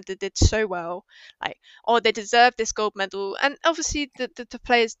 oh, Canada did so well, like, oh, they deserve this gold medal. And obviously, the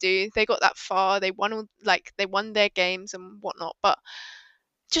players do. They got that far. They won they won their games and whatnot. But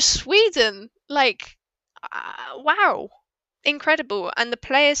just Sweden, like, wow, incredible. And the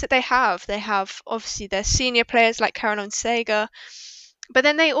players that they have obviously their senior players like Caroline Sager, but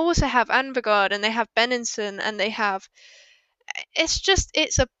then they also have Anvegard and they have Benenson and they have.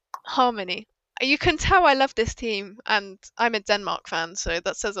 It's a harmony. You can tell I love this team, and I'm a Denmark fan, so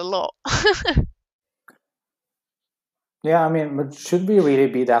that says a lot. Yeah, I mean, but should we really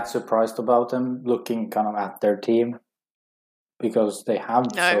be that surprised about them looking kind of at their team because they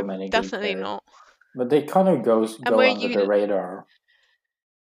have so No, many good definitely players, not. but they kind of And go under the radar.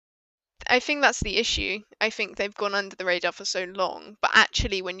 I think that's the issue. I think they've gone under the radar for so long, but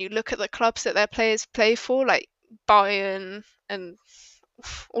actually, when you look at the clubs that their players play for, like Bayern and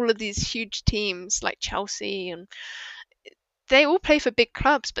all of these huge teams like Chelsea, and they all play for big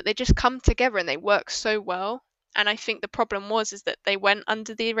clubs, but they just come together and they work so well. And I think the problem is that they went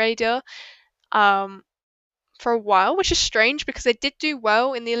under the radar um, for a while, which is strange because they did do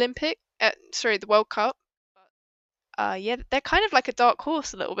well in the the World Cup. Yeah, they're kind of like a dark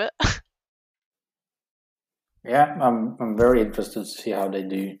horse a little bit. Yeah, I'm very interested to see how they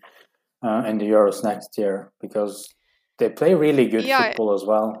do in the Euros next year because they play really good Yeah, football as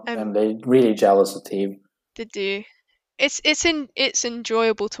well, and um, they really gel as a team. they do. It's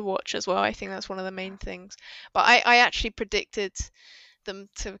enjoyable to watch as well. I think that's one of the main things. But I actually predicted them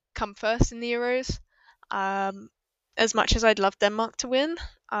to come first in the Euros. Um, as much as I'd love Denmark to win,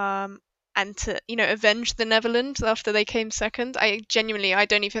 and to avenge the Netherlands after they came second, I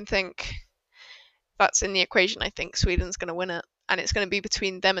don't even think that's in the equation. I think Sweden's going to win it, and it's going to be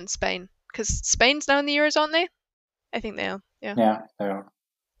between them and Spain because Spain's now in the Euros, aren't they? I think they are. Yeah. Yeah, they are.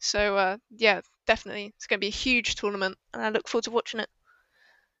 So yeah, definitely, it's going to be a huge tournament, and I look forward to watching it.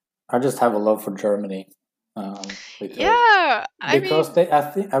 I just have a love for Germany Yeah, I mean, because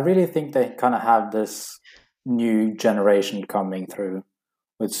I really think they kind of have this new generation coming through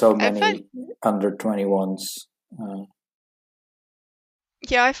with so I find many under 21s.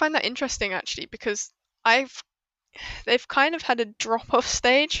 yeah, I find that interesting actually because I've they've kind of had a drop off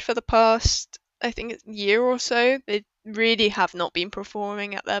stage for the past, I think, year or so. They really have not been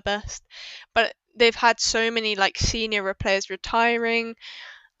performing at their best, but they've had so many like senior players retiring,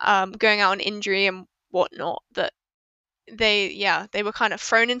 going out on injury and whatnot that they were kind of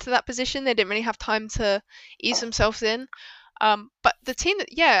thrown into that position. They didn't really have time to ease themselves in. But the team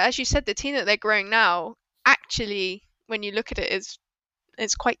that, yeah, as you said, the team that they're growing now, actually, when you look at it,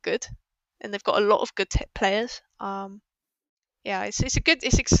 is quite good. and they've got a lot of good players. Yeah,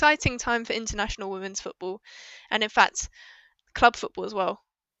 it's exciting time for international women's football, and in fact, club football as well.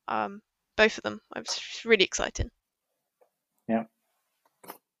 Both of them. It's really exciting. Yeah,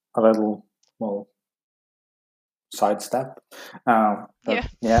 a little sidestep. Yeah,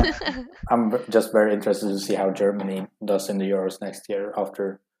 I'm just very interested to see how Germany does in the Euros next year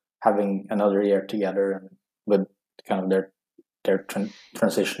after having another year together and with kind of their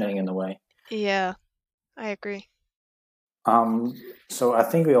transitioning in a way. Yeah, I agree. So I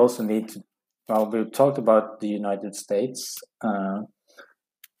think we also need to. Well, we talked about the United States,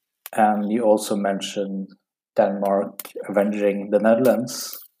 and you also mentioned Denmark avenging the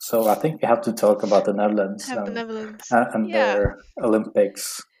Netherlands. So I think we have to talk about the Netherlands and their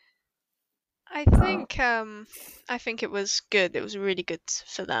Olympics. I think it was good. It was really good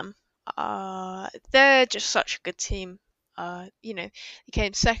for them. They're just such a good team. They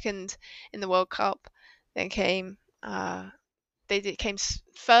came second in the World Cup. They came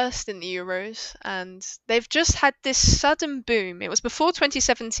first in the Euros, and they've just had this sudden boom. It was before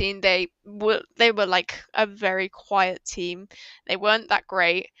 2017. They were like a very quiet team. They weren't that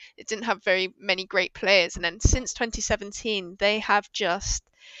great. It didn't have very many great players, and then since 2017, they have just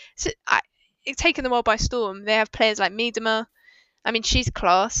taken the world by storm. They have players like Miedema. I mean, she's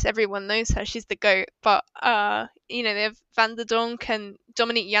class. Everyone knows her. She's the GOAT. But they have Van der Donk and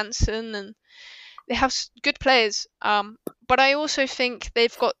Dominique Janssen, and they have good players. But I also think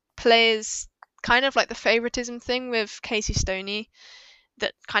they've got players kind of like the favoritism thing with Casey Stoney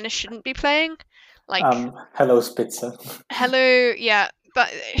that kind of shouldn't be playing. Like hello Spitzer. Hello, yeah,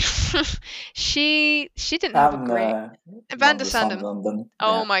 but she didn't have a great Van der Sanden.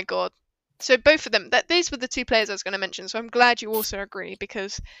 Oh my god. So both of them, these were the two players I was going to mention. So I'm glad you also agree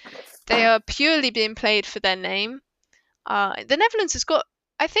because they are purely being played for their name. The Netherlands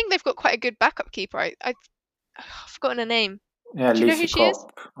I think they've got quite a good backup keeper. I've forgotten her name. Yeah, do you know who she is?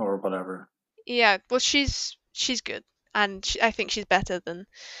 Or whatever. Yeah, well, she's good, and I think she's better than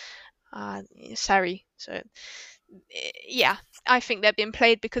Sarri. So yeah, I think they're being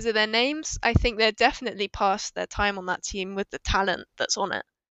played because of their names. I think they're definitely past their time on that team with the talent that's on it.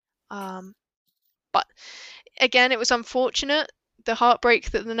 But again, it was unfortunate, the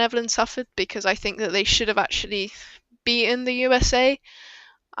heartbreak that the Netherlands suffered, because I think that they should have actually beaten the USA.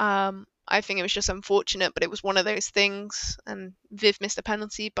 I think it was just unfortunate, but it was one of those things, and Viv missed a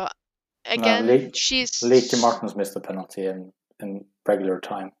penalty. But again, Lieke Martens missed a penalty in regular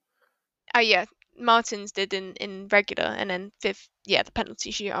time. Yeah, Martins did in regular, and then Viv, the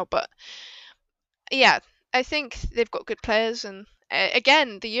penalty shootout. But yeah, I think they've got good players, and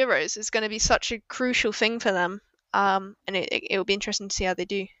again, the Euros is going to be such a crucial thing for them, and it'll be interesting to see how they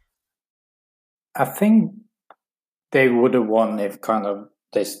do. I think they would have won if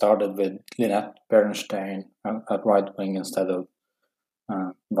they started with Linette Bernstein at right wing instead of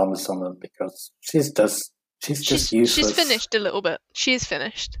Van der Sanden, because she's just useless. She's finished a little bit. She's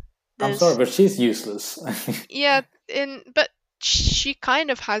finished. I'm sorry, but she's useless. Yeah, but she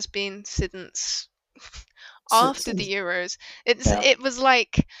kind of has been since after the Euros. It was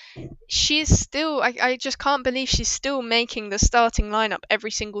like she's still. I just can't believe she's still making the starting lineup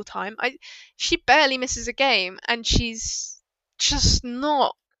every single time. She barely misses a game, and she's just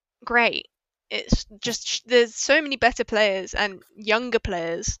not great. It's just there's so many better players and younger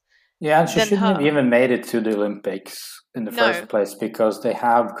players. Yeah, and she shouldn't have even made it to the Olympics in the first place, because they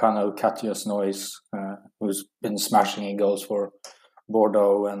have kind of Katja Snoys, who's been smashing in goals for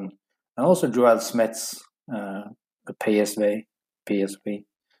Bordeaux, and also Joelle Smits, the PSV.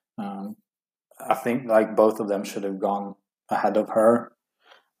 I think like both of them should have gone ahead of her.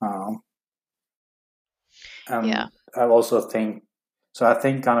 I also think so. I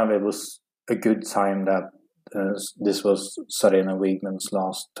think kind of it was a good time that this was Sarina Wiegman's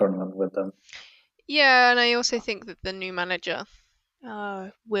last tournament with them. Yeah, and I also think that the new manager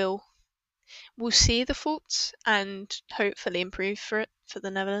will see the faults and hopefully improve for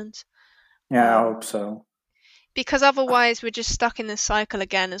the Netherlands. Yeah, I hope so. Because otherwise we're just stuck in this cycle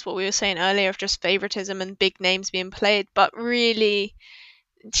again, as what we were saying earlier, of just favoritism and big names being played, but really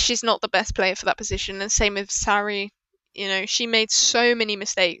she's not the best player for that position. And same with Sarri. She made so many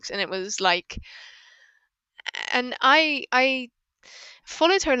mistakes, and it was like, and I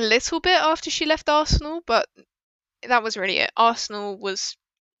followed her a little bit after she left Arsenal, but that was really it. Arsenal was,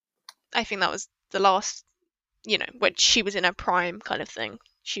 I think that was the last, when she was in her prime kind of thing.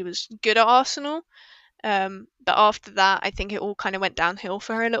 She was good at Arsenal, but after that, I think it all kind of went downhill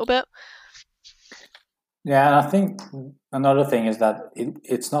for her a little bit. Yeah, and I think another thing is that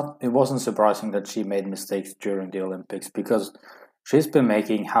it wasn't surprising that she made mistakes during the Olympics, because she's been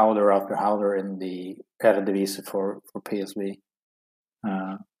making howler after howler in the Eredivisie for PSV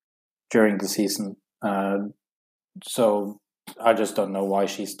during the season. So I just don't know why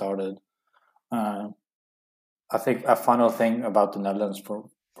she started. I think a final thing about the Netherlands for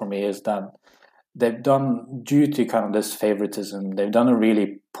me is that they've done, due to kind of this favoritism, they've done a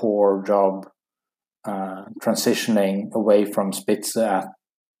really poor job transitioning away from Spitze at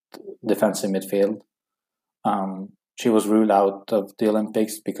defensive midfield. She was ruled out of the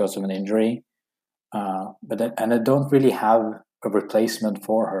Olympics because of an injury, but they don't really have a replacement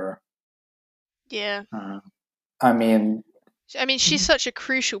for her. Yeah. I mean, she's such a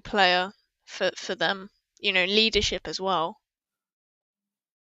crucial player for them. Leadership as well.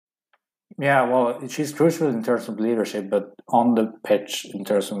 Yeah, well, she's crucial in terms of leadership, but on the pitch, in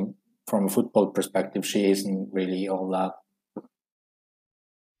terms of from a football perspective, she isn't really all that.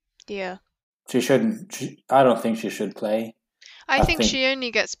 Yeah. She shouldn't. I don't think she should play. I think she only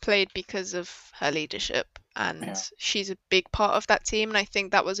gets played because of her leadership, and she's a big part of that team. And I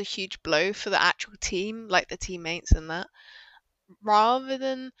think that was a huge blow for the actual team, like the teammates and that. Rather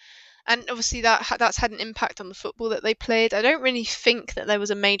than, and obviously that's had an impact on the football that they played. I don't really think that there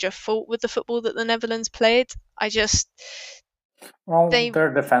was a major fault with the football that the Netherlands played. Their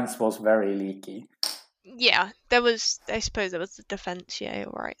defense was very leaky. Yeah, I suppose there was the defense. Yeah,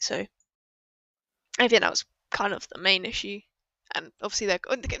 you're right. So I think that was kind of the main issue. And obviously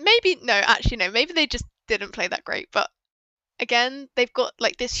maybe they just didn't play that great. But again, they've got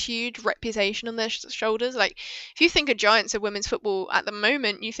like this huge reputation on their shoulders. Like, if you think of giants of women's football at the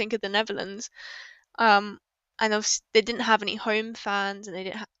moment, you think of the Netherlands. And obviously they didn't have any home fans, and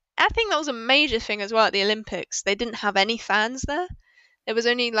I think that was a major thing as well at the Olympics. They didn't have any fans there. There was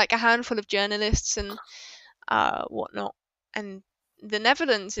only like a handful of journalists and whatnot. And the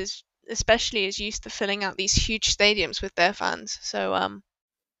Netherlands is used to filling out these huge stadiums with their fans. So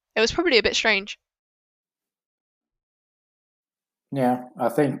it was probably a bit strange. Yeah, I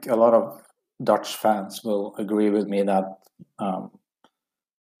think a lot of Dutch fans will agree with me that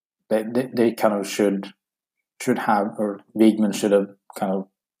they kind of should have, or Wiegman should have kind of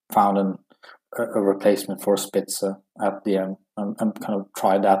found a replacement for Spitze at the end and kind of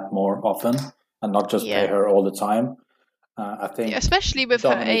try that more often and not just play her all the time. I think especially with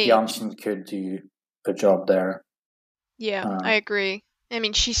Dominique her age, Janssen could do a job there. Yeah, I agree. I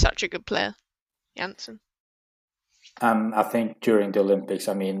mean, she's such a good player, Janssen. And I think during the Olympics,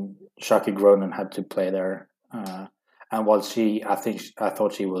 I mean, Shaki Groenen had to play there. And while I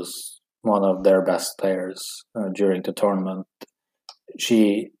thought she was one of their best players during the tournament,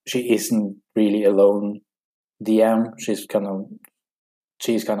 she isn't really a lone DM. She's kind of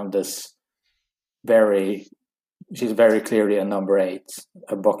this she's very clearly a number 8,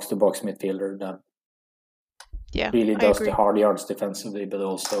 a box-to-box midfielder that really does the hard yards defensively, but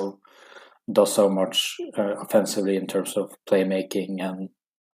also does so much offensively in terms of playmaking and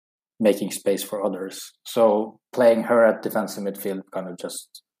making space for others. So playing her at defensive midfield kind of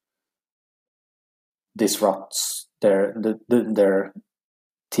just disrupts their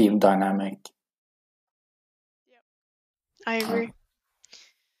team dynamic. I agree.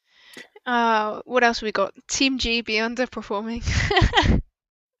 What else we got? Team GB underperforming.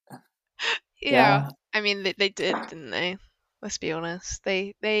 Yeah. I mean, they did, didn't they? Let's be honest.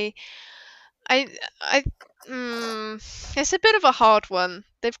 It's a bit of a hard one.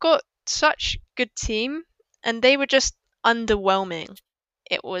 They've got such good team, and they were just underwhelming.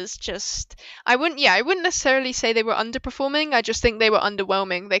 It was just, I wouldn't necessarily say they were underperforming. I just think they were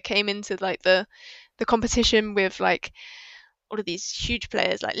underwhelming. They came into like the competition with like all of these huge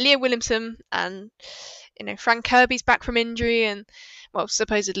players like Leah Williamson, and Fran Kirby's back from injury, and well,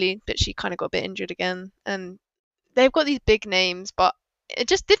 supposedly, but she kind of got a bit injured again. And they've got these big names, but it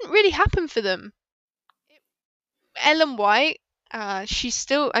just didn't really happen for them. Ellen White, she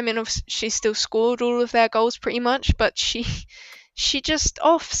still scored all of their goals pretty much, but she just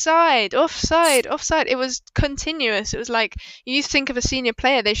offside. It was continuous. It was like, you think of a senior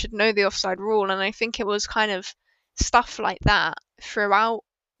player, they should know the offside rule, and I think it was kind of stuff like that throughout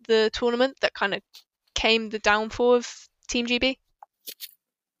the tournament that kind of came the downfall of Team GB.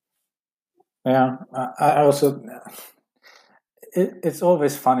 Yeah, I also, it's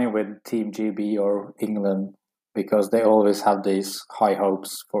always funny with Team GB or England, because they always have these high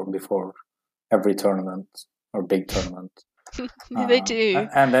hopes before every tournament or big tournament. They do.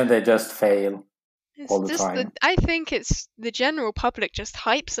 And then they just fail all the time. I think it's the general public just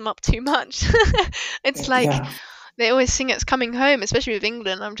hypes them up too much. It's like they always sing It's Coming Home, especially with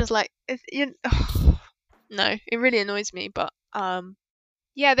England. I'm just like, no, it really annoys me. But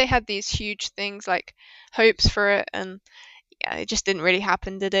yeah, they had these huge things like hopes for it, and yeah, it just didn't really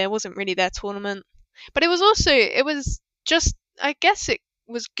happen, did it? It wasn't really their tournament. But it was just, I guess it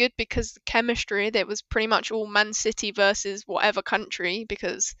was good because the chemistry, that was pretty much all Man City versus whatever country,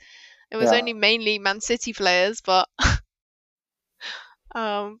 because it was Yeah, only mainly Man City players, but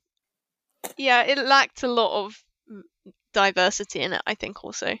um, yeah, it lacked a lot of diversity in it, I think.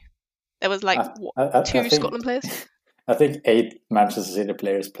 Also, there was like I, what, I two think Scotland players. I think 8 Manchester City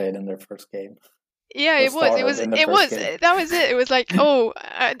players played in their first game. Yeah, Or it was. It started was. in the It first was. game. That was it. It was like, oh,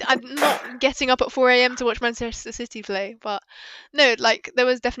 I'm not getting up at 4 a.m. to watch Manchester City play. But no, like there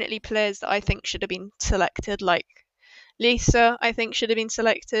was definitely players that I think should have been selected. Like Lisa, I think should have been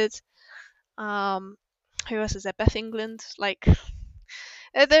selected. Um, who else is there? Beth England. Like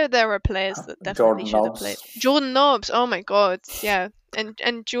there are players that definitely Jordan should have played. Nobbs. Jordan Nobbs. Oh my God, yeah,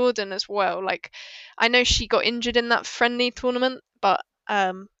 and Jordan as well. Like I know she got injured in that friendly tournament, but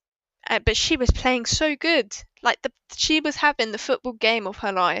she was playing so good. Like she was having the football game of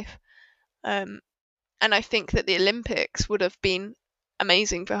her life. Um, and I think that the Olympics would have been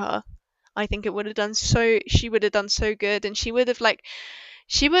amazing for her. I think it would have done so. She would have done so good, and she would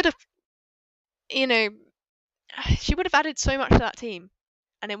have, you know, she would have added so much to that team,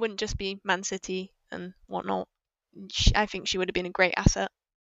 and it wouldn't just be Man City and whatnot. I think she would have been a great asset.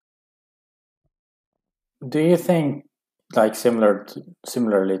 Do you think, like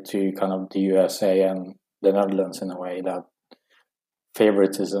similarly to kind of the USA and the Netherlands in a way, that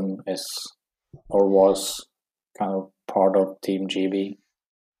favoritism is or was kind of part of Team GB?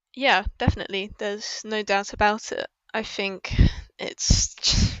 Yeah, definitely. There's no doubt about it. I think it's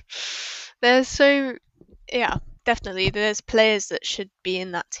there's so yeah, definitely. There's players that should be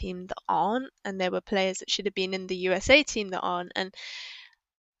in that team that aren't, and there were players that should have been in the USA team that aren't.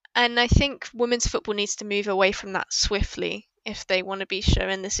 And I think women's football needs to move away from that swiftly if they want to be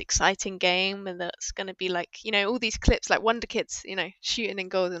showing this exciting game, and that's going to be like, all these clips like Wonder Kids, shooting in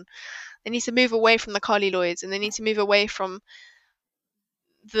goals, and they need to move away from the Carly Lloyds, and they need to move away from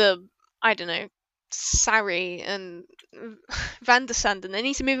the, I don't know, Sarri and Van der Sanden. They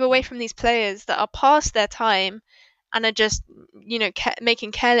need to move away from these players that are past their time and are just,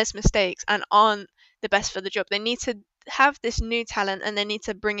 making careless mistakes and aren't the best for the job. They need to have this new talent and they need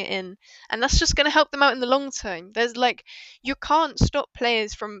to bring it in. And that's just going to help them out in the long term. There's like, you can't stop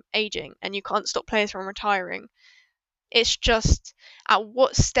players from aging and you can't stop players from retiring. It's just at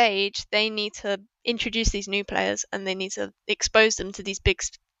what stage they need to introduce these new players and they need to expose them to these big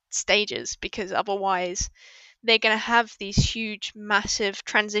stages, because otherwise they're going to have these huge, massive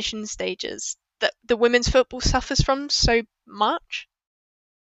transition stages that the women's football suffers from so much.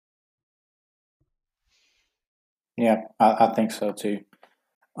 Yeah, I think so too.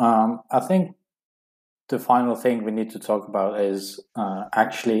 I think the final thing we need to talk about is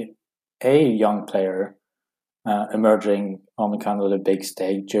actually a young player emerging on the kind of the big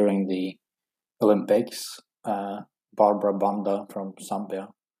stage during the Olympics, Barbara Banda from Zambia.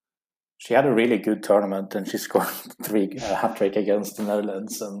 She had a really good tournament and she scored a hat trick against the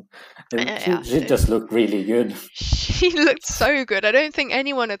Netherlands, and she just looked really good. She looked so good. I don't think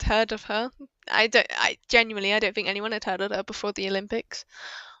anyone had heard of her. I genuinely don't think anyone had heard of her before the Olympics.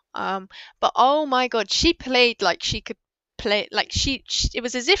 But oh my God, she played like she could play. Like it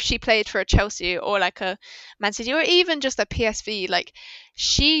was as if she played for a Chelsea or like a Man City or even just a PSV. Like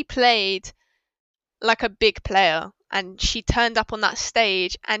she played like a big player, and she turned up on that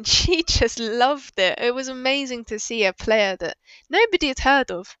stage and she just loved it. It was amazing to see a player that nobody had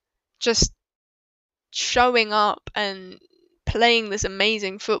heard of just showing up and playing this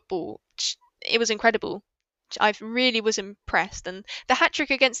amazing football. It was incredible. I really was impressed. And the hat trick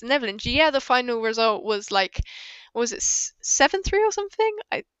against the Netherlands, yeah, the final result was like, what was it, 7-3 or something?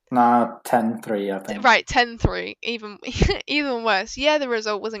 No, 10-3, I think. Right, 10-3, even even worse. Yeah, the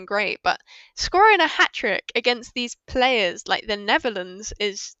result wasn't great, but scoring a hat trick against these players like the Netherlands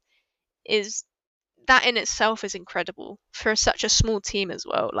is that in itself is incredible for such a small team as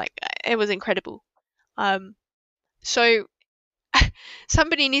well. Like it was incredible. So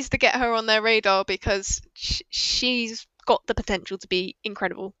somebody needs to get her on their radar because she's got the potential to be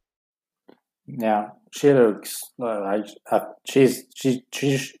incredible. Yeah, she looks like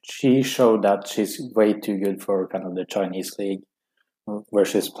she showed that she's way too good for kind of the Chinese league where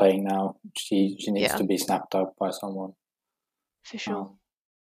she's playing now. She needs to be snapped up by someone. For sure.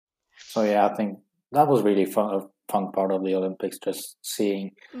 So yeah, I think that was really fun part of the Olympics, just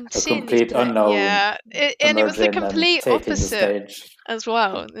seeing a complete unknown. Yeah, and it was the complete opposite as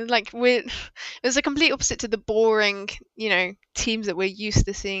well. Like it was a complete opposite to the boring, teams that we're used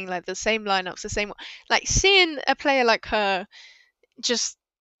to seeing, like the same lineups, the same. Like seeing a player like her, just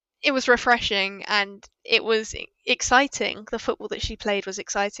it was refreshing and it was exciting. The football that she played was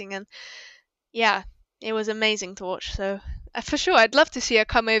exciting, and yeah, it was amazing to watch. So for sure, I'd love to see her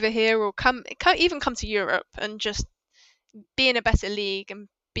come over here or even come to Europe and just be in a better league and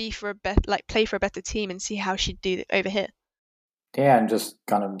play for a better team and see how she'd do it over here. Yeah, and just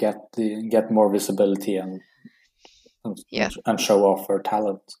kind of get more visibility and show off her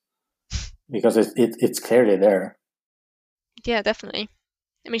talent, because it's clearly there. Yeah, definitely.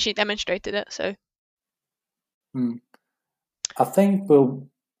 I mean, she demonstrated it, so. I think we'll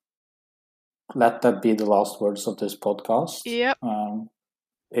let that be the last words of this podcast. Yep.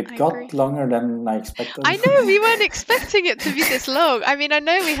 It got longer than I expected. I know, we weren't expecting it to be this long. I mean, I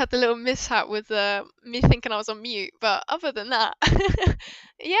know we had the little mishap with me thinking I was on mute, but other than that,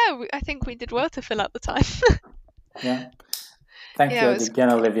 yeah, I think we did well to fill out the time. Yeah. Thank you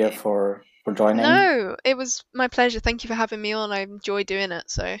again, Olivia, for joining. No, it was my pleasure. Thank you for having me on. I enjoy doing it.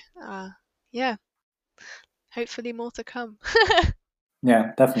 So, yeah, hopefully more to come.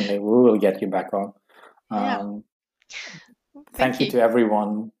 Yeah, definitely. We will get you back on. Thank you to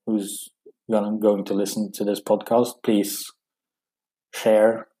everyone who's going to listen to this podcast. Please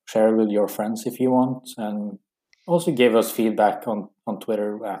share with your friends if you want, and also give us feedback on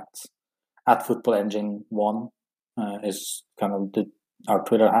Twitter at Football Engine 1 is kind of our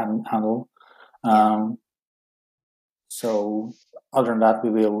Twitter handle. So other than that, we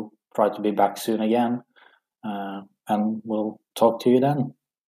will try to be back soon again, and we'll talk to you then.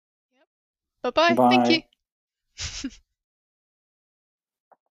 Bye-bye. Thank you.